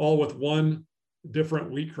them, all with 1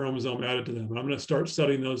 different wheat chromosome added to them. And I'm going to start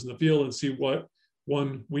studying those in the field and see what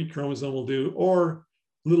 1 wheat chromosome will do, or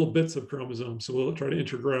little bits of chromosomes. So we'll try to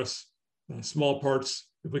introgress small parts.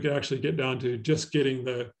 If we could actually get down to just getting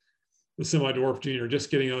the semi-dwarf gene or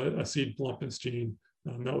just getting a seed plumpness gene,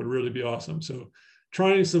 that would really be awesome. So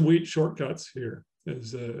trying some wheat shortcuts here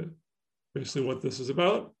is basically what this is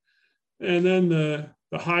about. And then the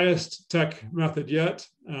highest tech method yet,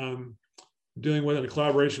 dealing with in a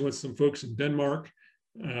collaboration with some folks in Denmark.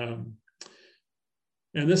 And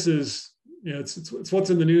this is, it's what's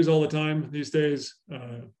in the news all the time these days.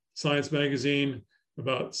 Science magazine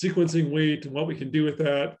about sequencing wheat and what we can do with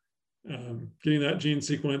that, getting that gene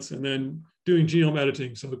sequence, and then doing genome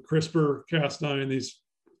editing. So CRISPR, Cas9, these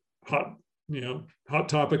hot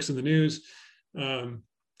topics in the news.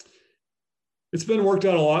 It's been worked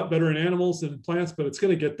out a lot better in animals than in plants, but it's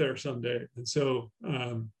going to get there someday. And so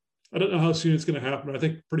I don't know how soon it's going to happen, but I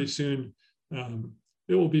think pretty soon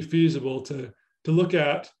it will be feasible to look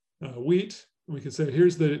at wheat. We can say,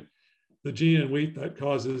 here's the gene in wheat that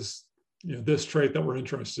causes this trait that we're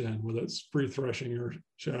interested in, whether it's free threshing or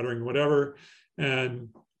shattering or whatever. And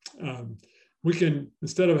we can,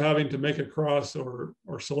 instead of having to make a cross or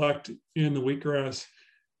select in the wheatgrass,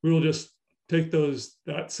 we will just take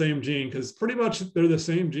that same gene, because pretty much they're the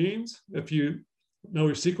same genes. If you know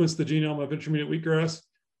we've sequenced the genome of intermediate wheatgrass,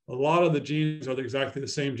 a lot of the genes are exactly the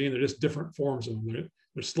same gene. They're just different forms of them.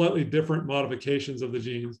 They're slightly different modifications of the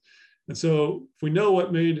genes. And so if we know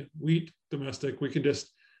what made wheat domestic, we can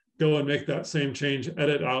just go and make that same change,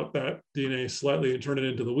 edit out that DNA slightly and turn it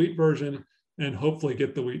into the wheat version and hopefully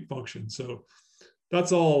get the wheat function. So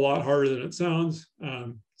that's all a lot harder than it sounds.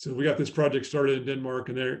 So we got this project started in Denmark,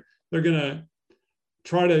 and they're going to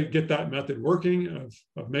try to get that method working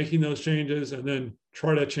of making those changes, and then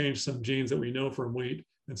try to change some genes that we know from wheat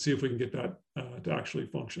and see if we can get that to actually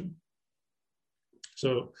function.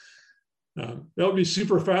 So that would be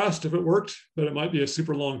super fast if it worked, but it might be a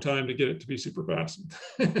super long time to get it to be super fast.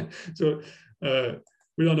 So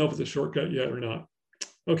we don't know if it's a shortcut yet or not.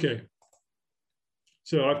 Okay.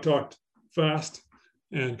 So I've talked fast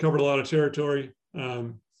and covered a lot of territory.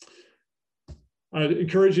 I'd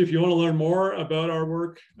encourage you, if you want to learn more about our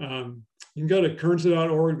work, you can go to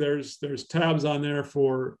kernza.org. There's tabs on there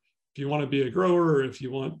for if you want to be a grower or if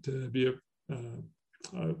you want to be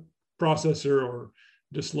a processor or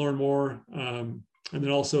just learn more. And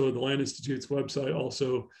then also the Land Institute's website,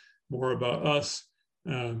 also more about us.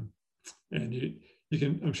 And you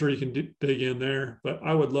can, I'm sure you can dig in there, but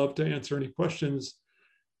I would love to answer any questions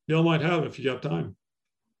y'all might have if you got time.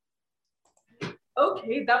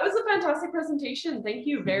 Okay, that was a fantastic presentation. Thank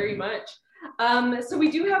you very much. So we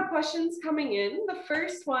do have questions coming in. The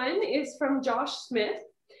first one is from Josh Smith.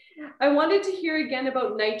 I wanted to hear again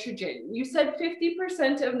about nitrogen. You said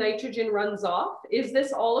 50% of nitrogen runs off. Is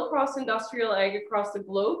this all across industrial ag across the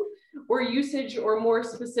globe, or usage or more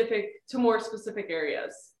specific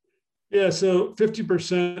areas? Yeah, so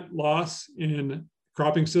 50% loss in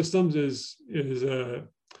cropping systems is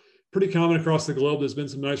pretty common across the globe. There's been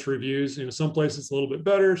some nice reviews. You know, some places a little bit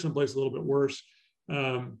better, some places a little bit worse.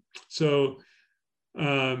 But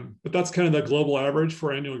that's kind of the global average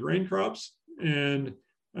for annual grain crops. And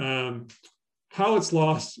how it's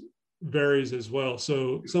lost varies as well.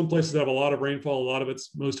 So some places have a lot of rainfall.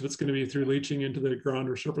 Most of it's going to be through leaching into the ground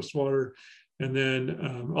or surface water. And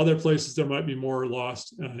then other places there might be more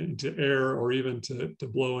lost into air or even to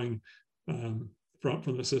blowing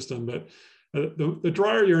from the system. But the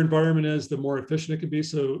drier your environment is, the more efficient it can be.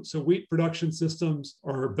 So wheat production systems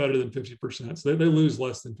are better than 50%. So they lose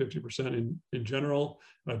less than 50% in general.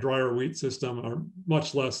 A drier wheat system are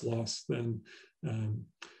much less loss than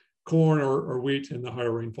corn or wheat in the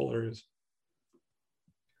higher rainfall areas.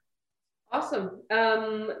 Awesome.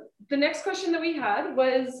 The next question that we had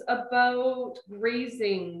was about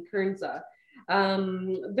grazing Kernza.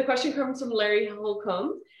 The question comes from Larry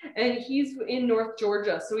Holcomb, and he's in North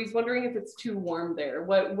Georgia. So he's wondering if it's too warm there.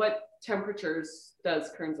 What temperatures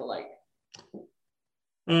does Kernza like?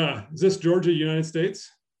 Is this Georgia, United States?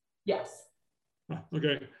 Yes.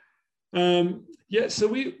 Okay. Yeah, so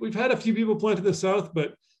we've had a few people plant to the south,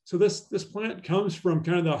 but so this plant comes from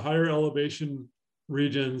kind of the higher elevation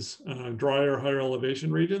regions, drier, higher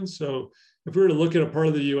elevation regions. So if we were to look at a part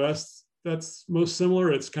of the US that's most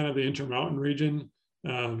similar, it's kind of the Intermountain region,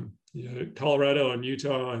 Colorado and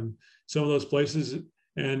Utah and some of those places.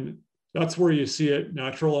 And that's where you see it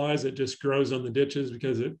naturalize. It just grows on the ditches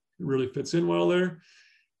because it really fits in well there.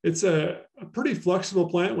 It's a pretty flexible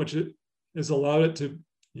plant, which has allowed it to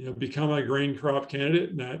become a grain crop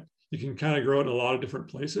candidate, and that you can kind of grow it in a lot of different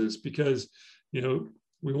places because,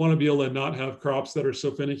 we want to be able to not have crops that are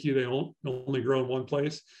so finicky they only grow in one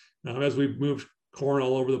place. As we've moved corn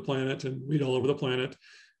all over the planet and wheat all over the planet,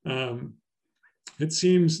 it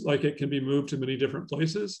seems like it can be moved to many different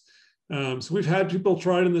places. So we've had people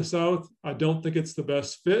try it in the south. I don't think it's the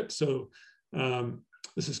best fit. So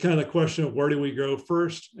this is kind of the question of where do we grow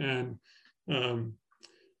first? And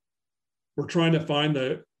we're trying to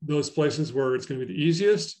find those places where it's going to be the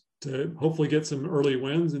easiest to hopefully get some early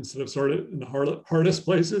wins instead of sort of in the hardest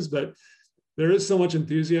places. But there is so much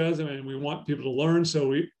enthusiasm and we want people to learn. So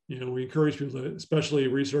we encourage people, especially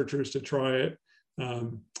researchers, to try it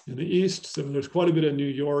in the East. So there's quite a bit of New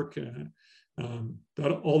York.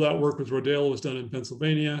 All that work with Rodale was done in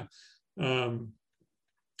Pennsylvania. There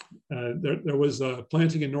was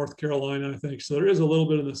planting in North Carolina, I think. So there is a little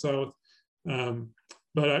bit in the South.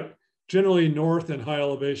 But generally, north and high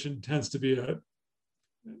elevation tends to be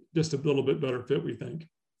just a little bit better fit, we think.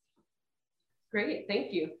 Great,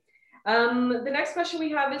 thank you. The next question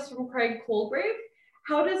we have is from Craig Colbrave.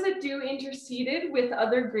 How does it do interseeded with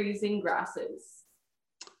other grazing grasses?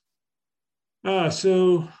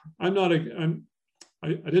 So I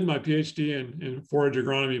did my PhD in forage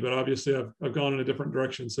agronomy, but obviously I've gone in a different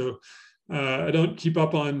direction. So I don't keep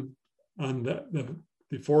up on the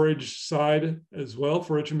forage side as well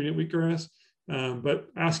for intermediate wheatgrass. But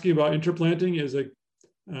asking about interplanting is a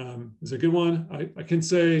good one. I can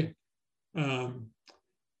say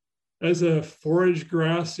as a forage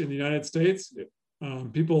grass in the United States,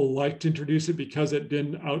 people liked to introduce it because it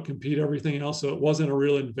didn't outcompete everything else. So it wasn't a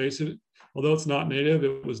real invasive, although it's not native,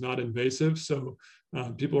 it was not invasive. So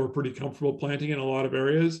people were pretty comfortable planting in a lot of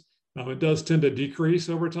areas. It does tend to decrease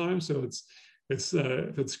over time. So if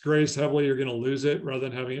it's grazed heavily, you're going to lose it rather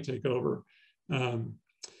than having it take over.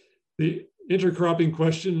 The intercropping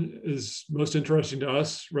question is most interesting to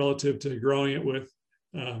us relative to growing it with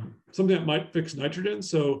something that might fix nitrogen.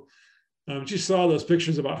 So you saw those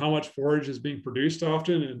pictures about how much forage is being produced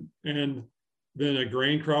often and then a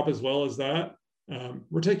grain crop as well as that.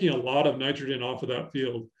 We're taking a lot of nitrogen off of that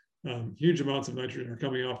field. huge amounts of nitrogen are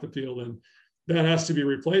coming off the field, and that has to be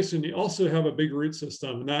replaced. And you also have a big root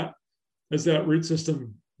system, and that as that root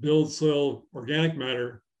system builds soil organic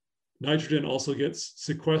matter, nitrogen also gets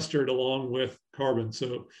sequestered along with carbon.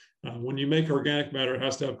 So when you make organic matter, it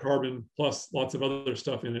has to have carbon plus lots of other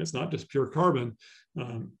stuff in it. It's not just pure carbon.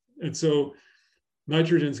 And so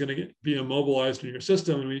nitrogen is going to be immobilized in your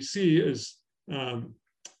system. And we see is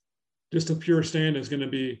just a pure stand is going to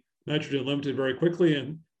be nitrogen limited very quickly,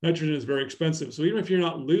 and nitrogen is very expensive. So even if you're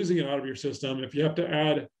not losing it out of your system, if you have to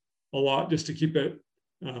add a lot just to keep it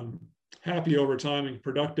happy over time and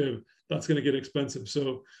productive, that's going to get expensive.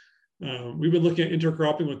 So we've been looking at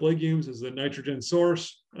intercropping with legumes as the nitrogen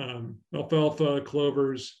source, alfalfa,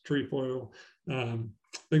 clovers, trefoil,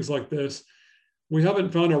 things like this. We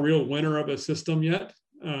haven't found a real winner of a system yet.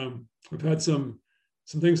 We've had some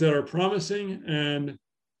things that are promising, and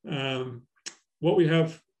what we are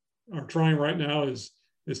trying right now is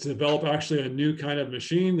to develop actually a new kind of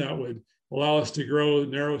machine that would allow us to grow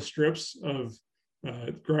narrow strips of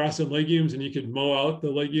grass and legumes, and you could mow out the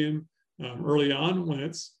legume early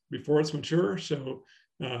on before it's mature. So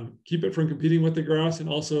keep it from competing with the grass, and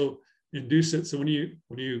also induce it. So when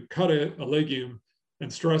you cut a legume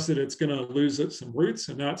and stress it, it's going to lose some roots,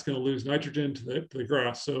 and that's going to lose nitrogen to the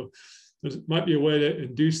grass. So there might be a way to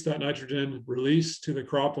induce that nitrogen release to the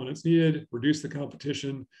crop when it's needed, reduce the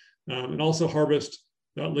competition, and also harvest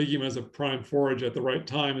that legume as a prime forage at the right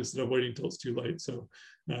time instead of waiting till it's too late. So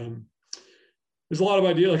there's a lot of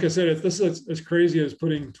ideas. Like I said, this is as crazy as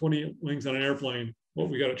putting 20 wings on an airplane. What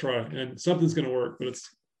we got to try, and something's going to work, but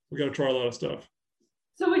we got to try a lot of stuff.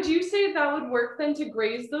 So would you say that would work then to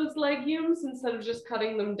graze those legumes instead of just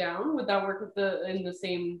cutting them down? Would that work in the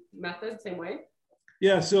same method, same way?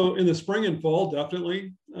 Yeah, so in the spring and fall,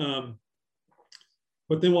 definitely.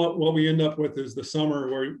 But then what we end up with is the summer,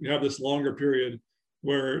 where you have this longer period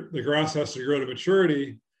where the grass has to grow to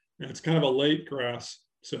maturity, and it's kind of a late grass.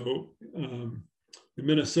 So in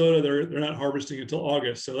Minnesota, they're not harvesting until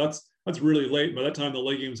August. So that's really late. By that time, the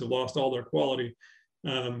legumes have lost all their quality.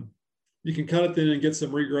 You can cut it then and get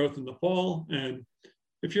some regrowth in the fall. And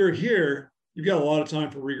if you're here, you've got a lot of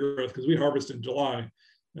time for regrowth because we harvest in July.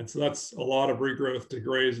 And so that's a lot of regrowth to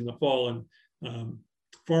graze in the fall. And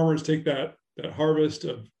farmers take that harvest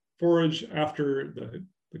of forage after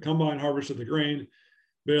the combine harvest of the grain,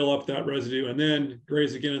 bale up that residue, and then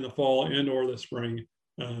graze again in the fall and or the spring.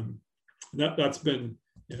 That's been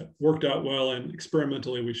worked out well, and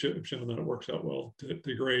experimentally we should have shown that it works out well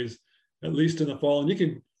to graze at least in the fall. And you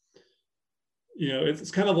can,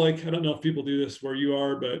 it's kind of like, I don't know if people do this where you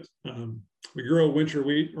are, but we grow winter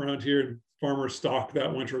wheat around here, and farmers stock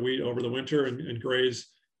that winter wheat over the winter and graze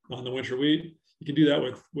on the winter wheat. You can do that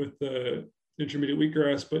with the intermediate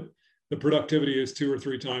wheatgrass, but the productivity is 2 or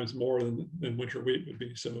 3 times more than winter wheat would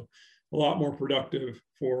be. So a lot more productive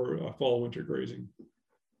for fall winter grazing.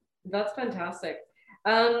 That's fantastic.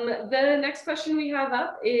 The next question we have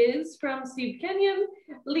up is from Steve Kenyon.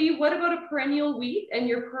 Lee, what about a perennial wheat and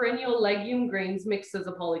your perennial legume grains mixed as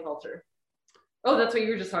a polyculture? Oh, that's what you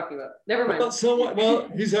were just talking about. Never mind. Well,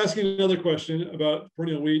 he's asking another question about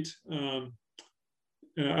perennial wheat.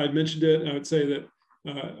 I mentioned it. I would say that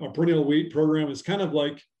our perennial wheat program is kind of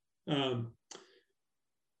like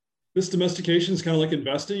this domestication is kind of like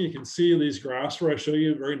investing. You can see these graphs where I show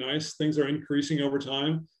you, very nice. Things are increasing over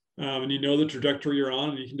time. And you know the trajectory you're on,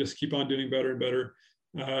 and you can just keep on doing better and better.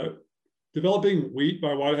 Developing wheat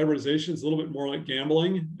by wide hybridization is a little bit more like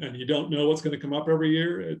gambling, and you don't know what's going to come up every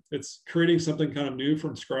year. It's creating something kind of new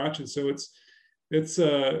from scratch, and so it's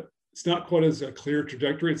not quite as a clear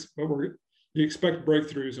trajectory. But you expect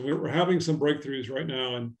breakthroughs, and we're having some breakthroughs right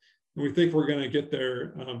now, and we think we're going to get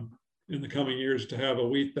there in the coming years to have a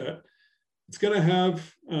wheat that it's going to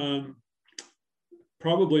have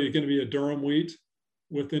probably going to be a durum wheat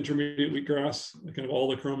with intermediate wheatgrass, kind of all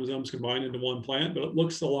the chromosomes combined into one plant, but it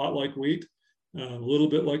looks a lot like wheat, a little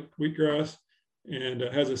bit like wheatgrass, and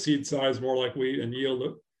it has a seed size more like wheat and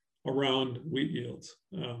yield around wheat yields.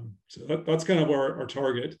 So that's kind of our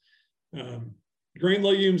target. Grain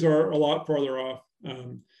legumes are a lot farther off.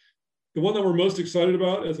 The one that we're most excited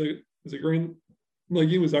about as a grain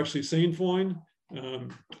legume is actually sainfoin. I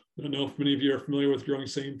don't know if many of you are familiar with growing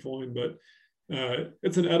sainfoin, but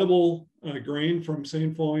it's an edible grain from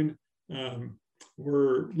sainfoin.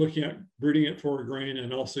 We're looking at breeding it for a grain,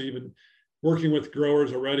 and also even working with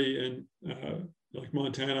growers already in like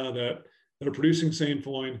Montana that are producing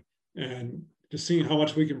sainfoin, and just seeing how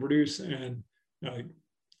much we can produce and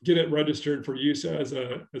get it registered for use as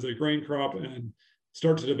a grain crop and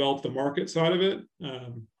start to develop the market side of it.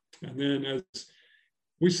 And then as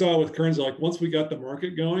we saw with Kernza, like once we got the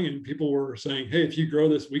market going and people were saying, hey, if you grow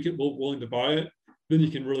this, we're willing to buy it, then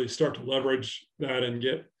you can really start to leverage that and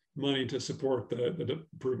get money to support the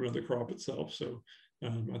improvement of the crop itself. So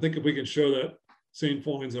I think if we can show that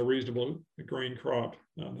sainfoin is a reasonable grain crop,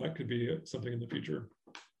 that could be something in the future.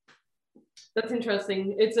 That's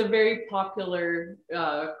interesting. It's a very popular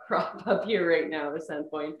crop up here right now, the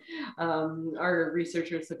sainfoin. Our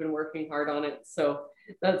researchers have been working hard on it. So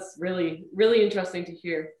that's really, really interesting to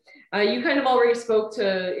hear. You kind of already spoke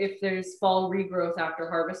to if there's fall regrowth after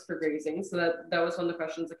harvest for grazing. So that was one of the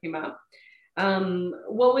questions that came up.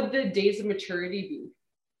 What would the days of maturity be?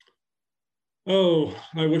 Oh,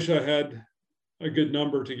 I wish I had a good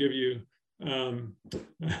number to give you.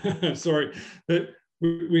 Sorry, but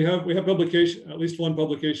we have publication, at least one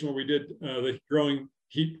publication where we did the growing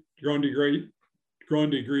degree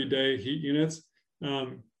day heat units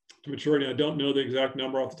to maturity. I don't know the exact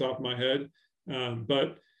number off the top of my head,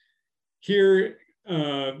 but here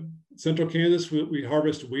Central Kansas, we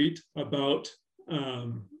harvest wheat about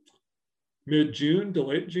mid-June to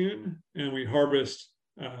late June, and we harvest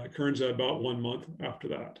Kernza about 1 month after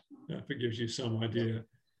that, if it gives you some idea.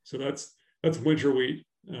 So that's winter wheat.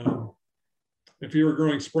 If you were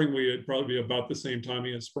growing spring wheat, it'd probably be about the same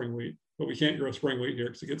timing as spring wheat, but we can't grow spring wheat here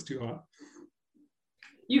because it gets too hot.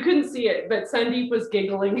 You couldn't see it, but Sandeep was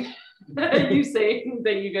giggling at you saying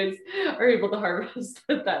that you guys are able to harvest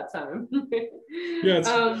at that time. Yeah, it's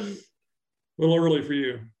a little early for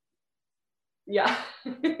you. Yeah.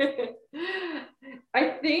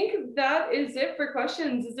 I think that is it for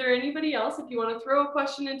questions. Is there anybody else? If you want to throw a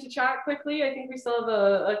question into chat quickly, I think we still have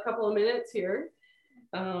a couple of minutes here.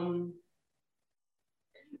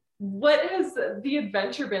 What has the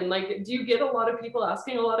adventure been like? Do you get a lot of people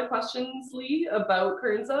asking a lot of questions, Lee, about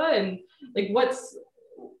Kernza, and like what's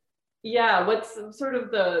sort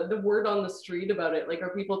of the word on the street about it? Like,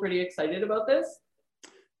 are people pretty excited about this?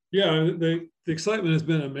 Yeah, the excitement has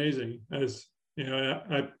been amazing. As you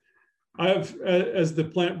know, I've as the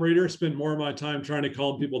plant breeder spend more of my time trying to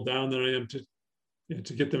calm people down than I am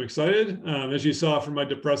to get them excited. As you saw from my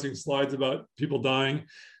depressing slides about people dying,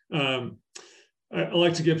 I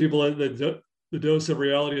like to give people the dose of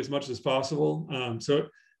reality as much as possible. So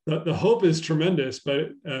the hope is tremendous, but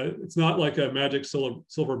it's not like a magic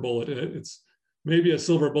silver bullet. It's maybe a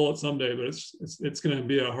silver bullet someday, but it's going to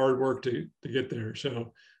be a hard work to get there.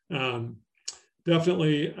 So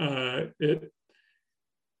definitely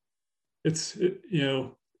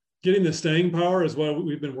getting the staying power is what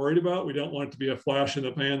we've been worried about. We don't want it to be a flash in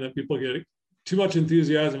the pan that people get too much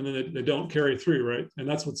enthusiasm and then they don't carry through, right? And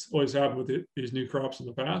that's what's always happened with these new crops in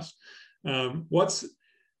the past. What's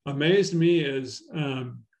amazed me is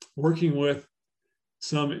working with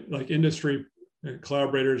some like industry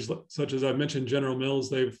collaborators, such as I mentioned, General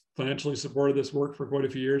Mills. They've financially supported this work for quite a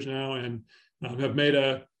few years now and have made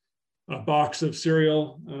a box of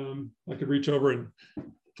cereal. I could reach over and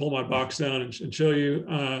pull my box down and show you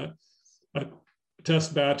a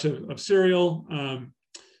test batch of cereal.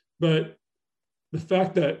 But the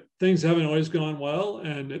fact that things haven't always gone well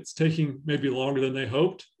and it's taking maybe longer than they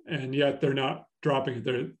hoped, and yet they're not dropping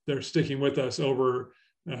it. They're sticking with us over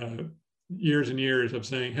years and years of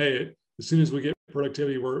saying, hey, as soon as we get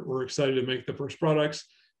productivity, we're excited to make the first products.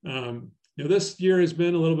 This year has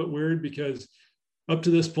been a little bit weird because up to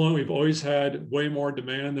this point, we've always had way more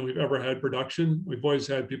demand than we've ever had production. We've always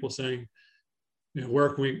had people saying, where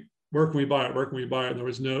can we buy it? Where can we buy it? And there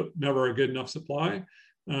was never a good enough supply.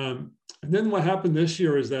 And then what happened this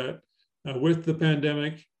year is that with the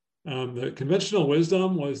pandemic, the conventional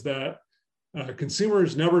wisdom was that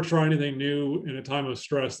consumers never try anything new in a time of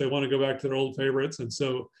stress. They want to go back to their old favorites. And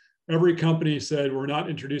so every company said, we're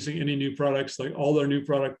not introducing any new products. Like all their new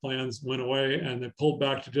product plans went away and they pulled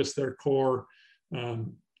back to just their core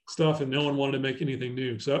stuff, and no one wanted to make anything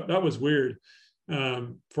new. So that was weird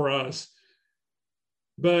for us.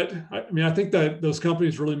 But I think that those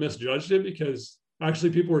companies really misjudged it because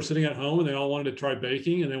actually people were sitting at home and they all wanted to try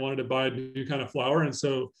baking and they wanted to buy a new kind of flour. And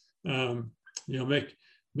so,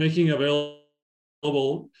 making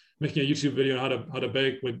available, making a YouTube video on how to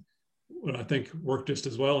bake would I think work just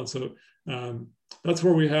as well. And so that's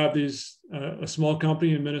where we have a small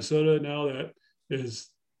company in Minnesota now that is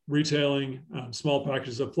retailing small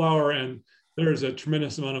packages of flour, and there's a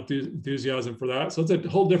tremendous amount of enthusiasm for that. So it's a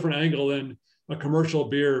whole different angle than a commercial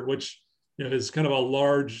beer, which is kind of a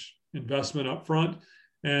large investment up front.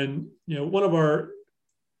 And one of our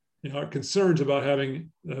concerns about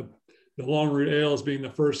having the Long Root ales being the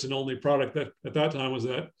first and only product that at that time was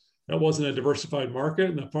that wasn't a diversified market,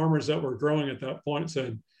 and the farmers that were growing at that point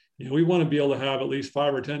said, we want to be able to have at least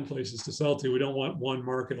 5 or 10 places to sell to. We don't want one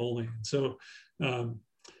market only. And so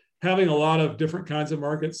having a lot of different kinds of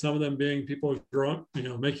markets, some of them being people growing,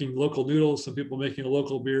 making local noodles, some people making a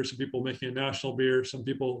local beer, some people making a national beer, some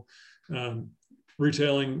people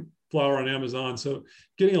retailing flour on Amazon. So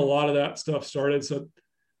getting a lot of that stuff started. So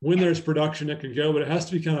when there's production, it can go, but it has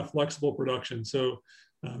to be kind of flexible production. So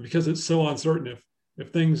because it's so uncertain,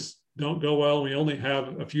 if things don't go well, and we only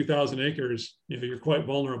have a few thousand acres, you're quite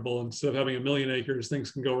vulnerable. Instead of having 1 million acres,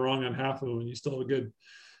 things can go wrong on half of them and you still have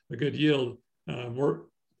a good yield. We're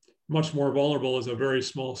much more vulnerable as a very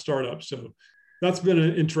small startup. So that's been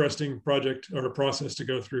an interesting project or a process to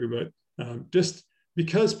go through. But just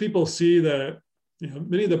because people see that,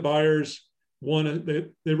 many of the buyers they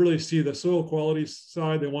really see the soil quality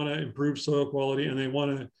side. They want to improve soil quality, and they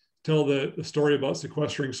want to tell the story about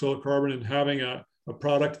sequestering soil carbon and having a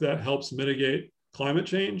product that helps mitigate climate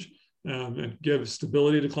change and give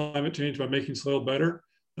stability to climate change by making soil better.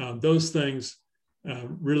 Those things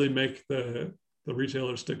really make the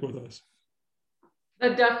retailers stick with us.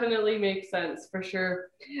 That definitely makes sense for sure.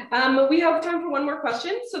 We have time for one more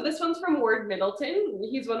question. So this one's from Ward Middleton.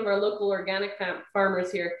 He's one of our local organic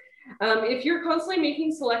farmers here. If you're constantly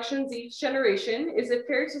making selections each generation, is it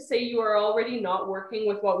fair to say you are already not working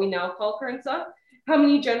with what we now call Kernza? How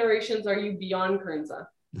many generations are you beyond Kernza?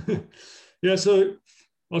 Yeah, so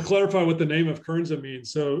I'll clarify what the name of Kernza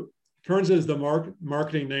means. So Kernza is the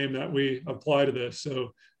marketing name that we apply to this.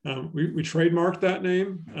 So we trademarked that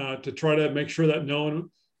name to try to make sure that no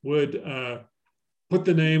one would put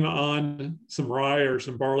the name on some rye or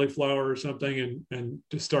some barley flour or something and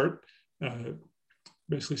to start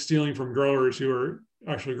basically stealing from growers who are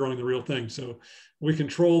actually growing the real thing. So we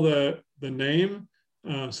control the name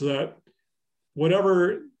so that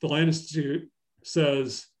whatever the Land Institute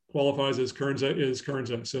says qualifies as Kernza is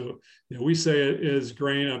Kernza. So we say it is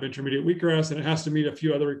grain of intermediate wheatgrass, and it has to meet a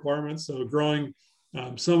few other requirements. So growing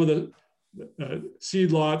some of the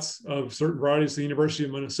seed lots of certain varieties. The University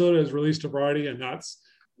of Minnesota has released a variety, and that's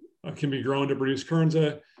can be grown to produce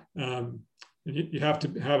Kernza. And you have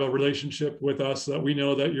to have a relationship with us so that we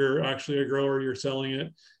know that you're actually a grower, you're selling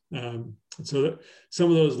it. So that some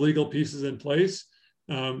of those legal pieces in place.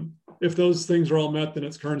 If those things are all met, then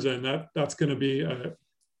it's Kernza, and that's going to be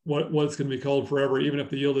what it's going to be called forever, even if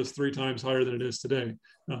the yield is 3 times higher than it is today.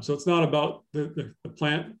 So it's not about the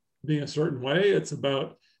plant being a certain way. It's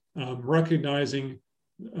about recognizing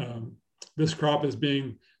this crop as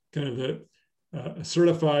being kind of a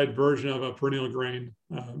certified version of a perennial grain,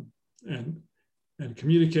 and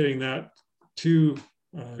communicating that to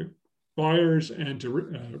buyers and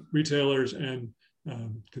to retailers and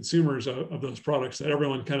consumers of those products, that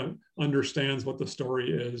everyone kind of understands what the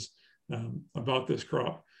story is about this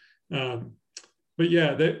crop. But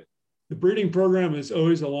yeah, the breeding program is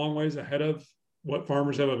always a long ways ahead of what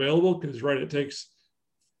farmers have available, because it takes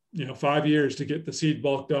 5 years to get the seed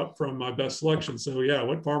bulked up from my best selection. So yeah,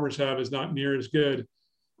 what farmers have is not near as good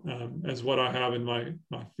as what I have in my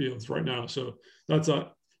fields right now. So that's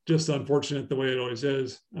just unfortunate the way it always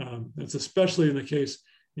is. It's especially in the case,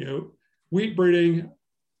 wheat breeding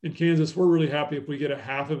in Kansas, we're really happy if we get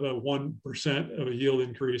 0.5% of a yield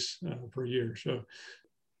increase per year. So,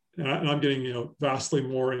 and I'm getting, vastly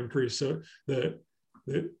more increase. So the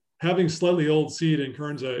having slightly old seed in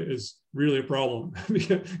Kernza is really a problem.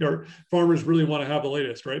 Our farmers really want to have the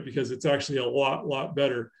latest, right? Because it's actually a lot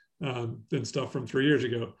better than stuff from 3 years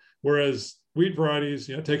ago. Whereas wheat varieties,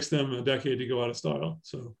 it takes them a decade to go out of style.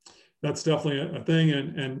 So that's definitely a thing.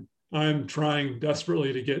 And I'm trying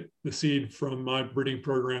desperately to get the seed from my breeding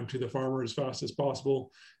program to the farmer as fast as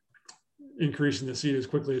possible, increasing the seed as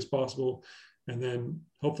quickly as possible, and then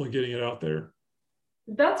hopefully getting it out there.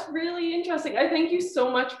 That's really interesting. I thank you so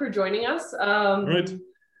much for joining us. Right.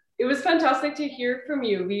 It was fantastic to hear from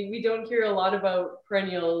you. We don't hear a lot about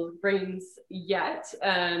perennial grains yet,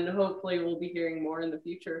 and hopefully we'll be hearing more in the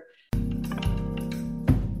future.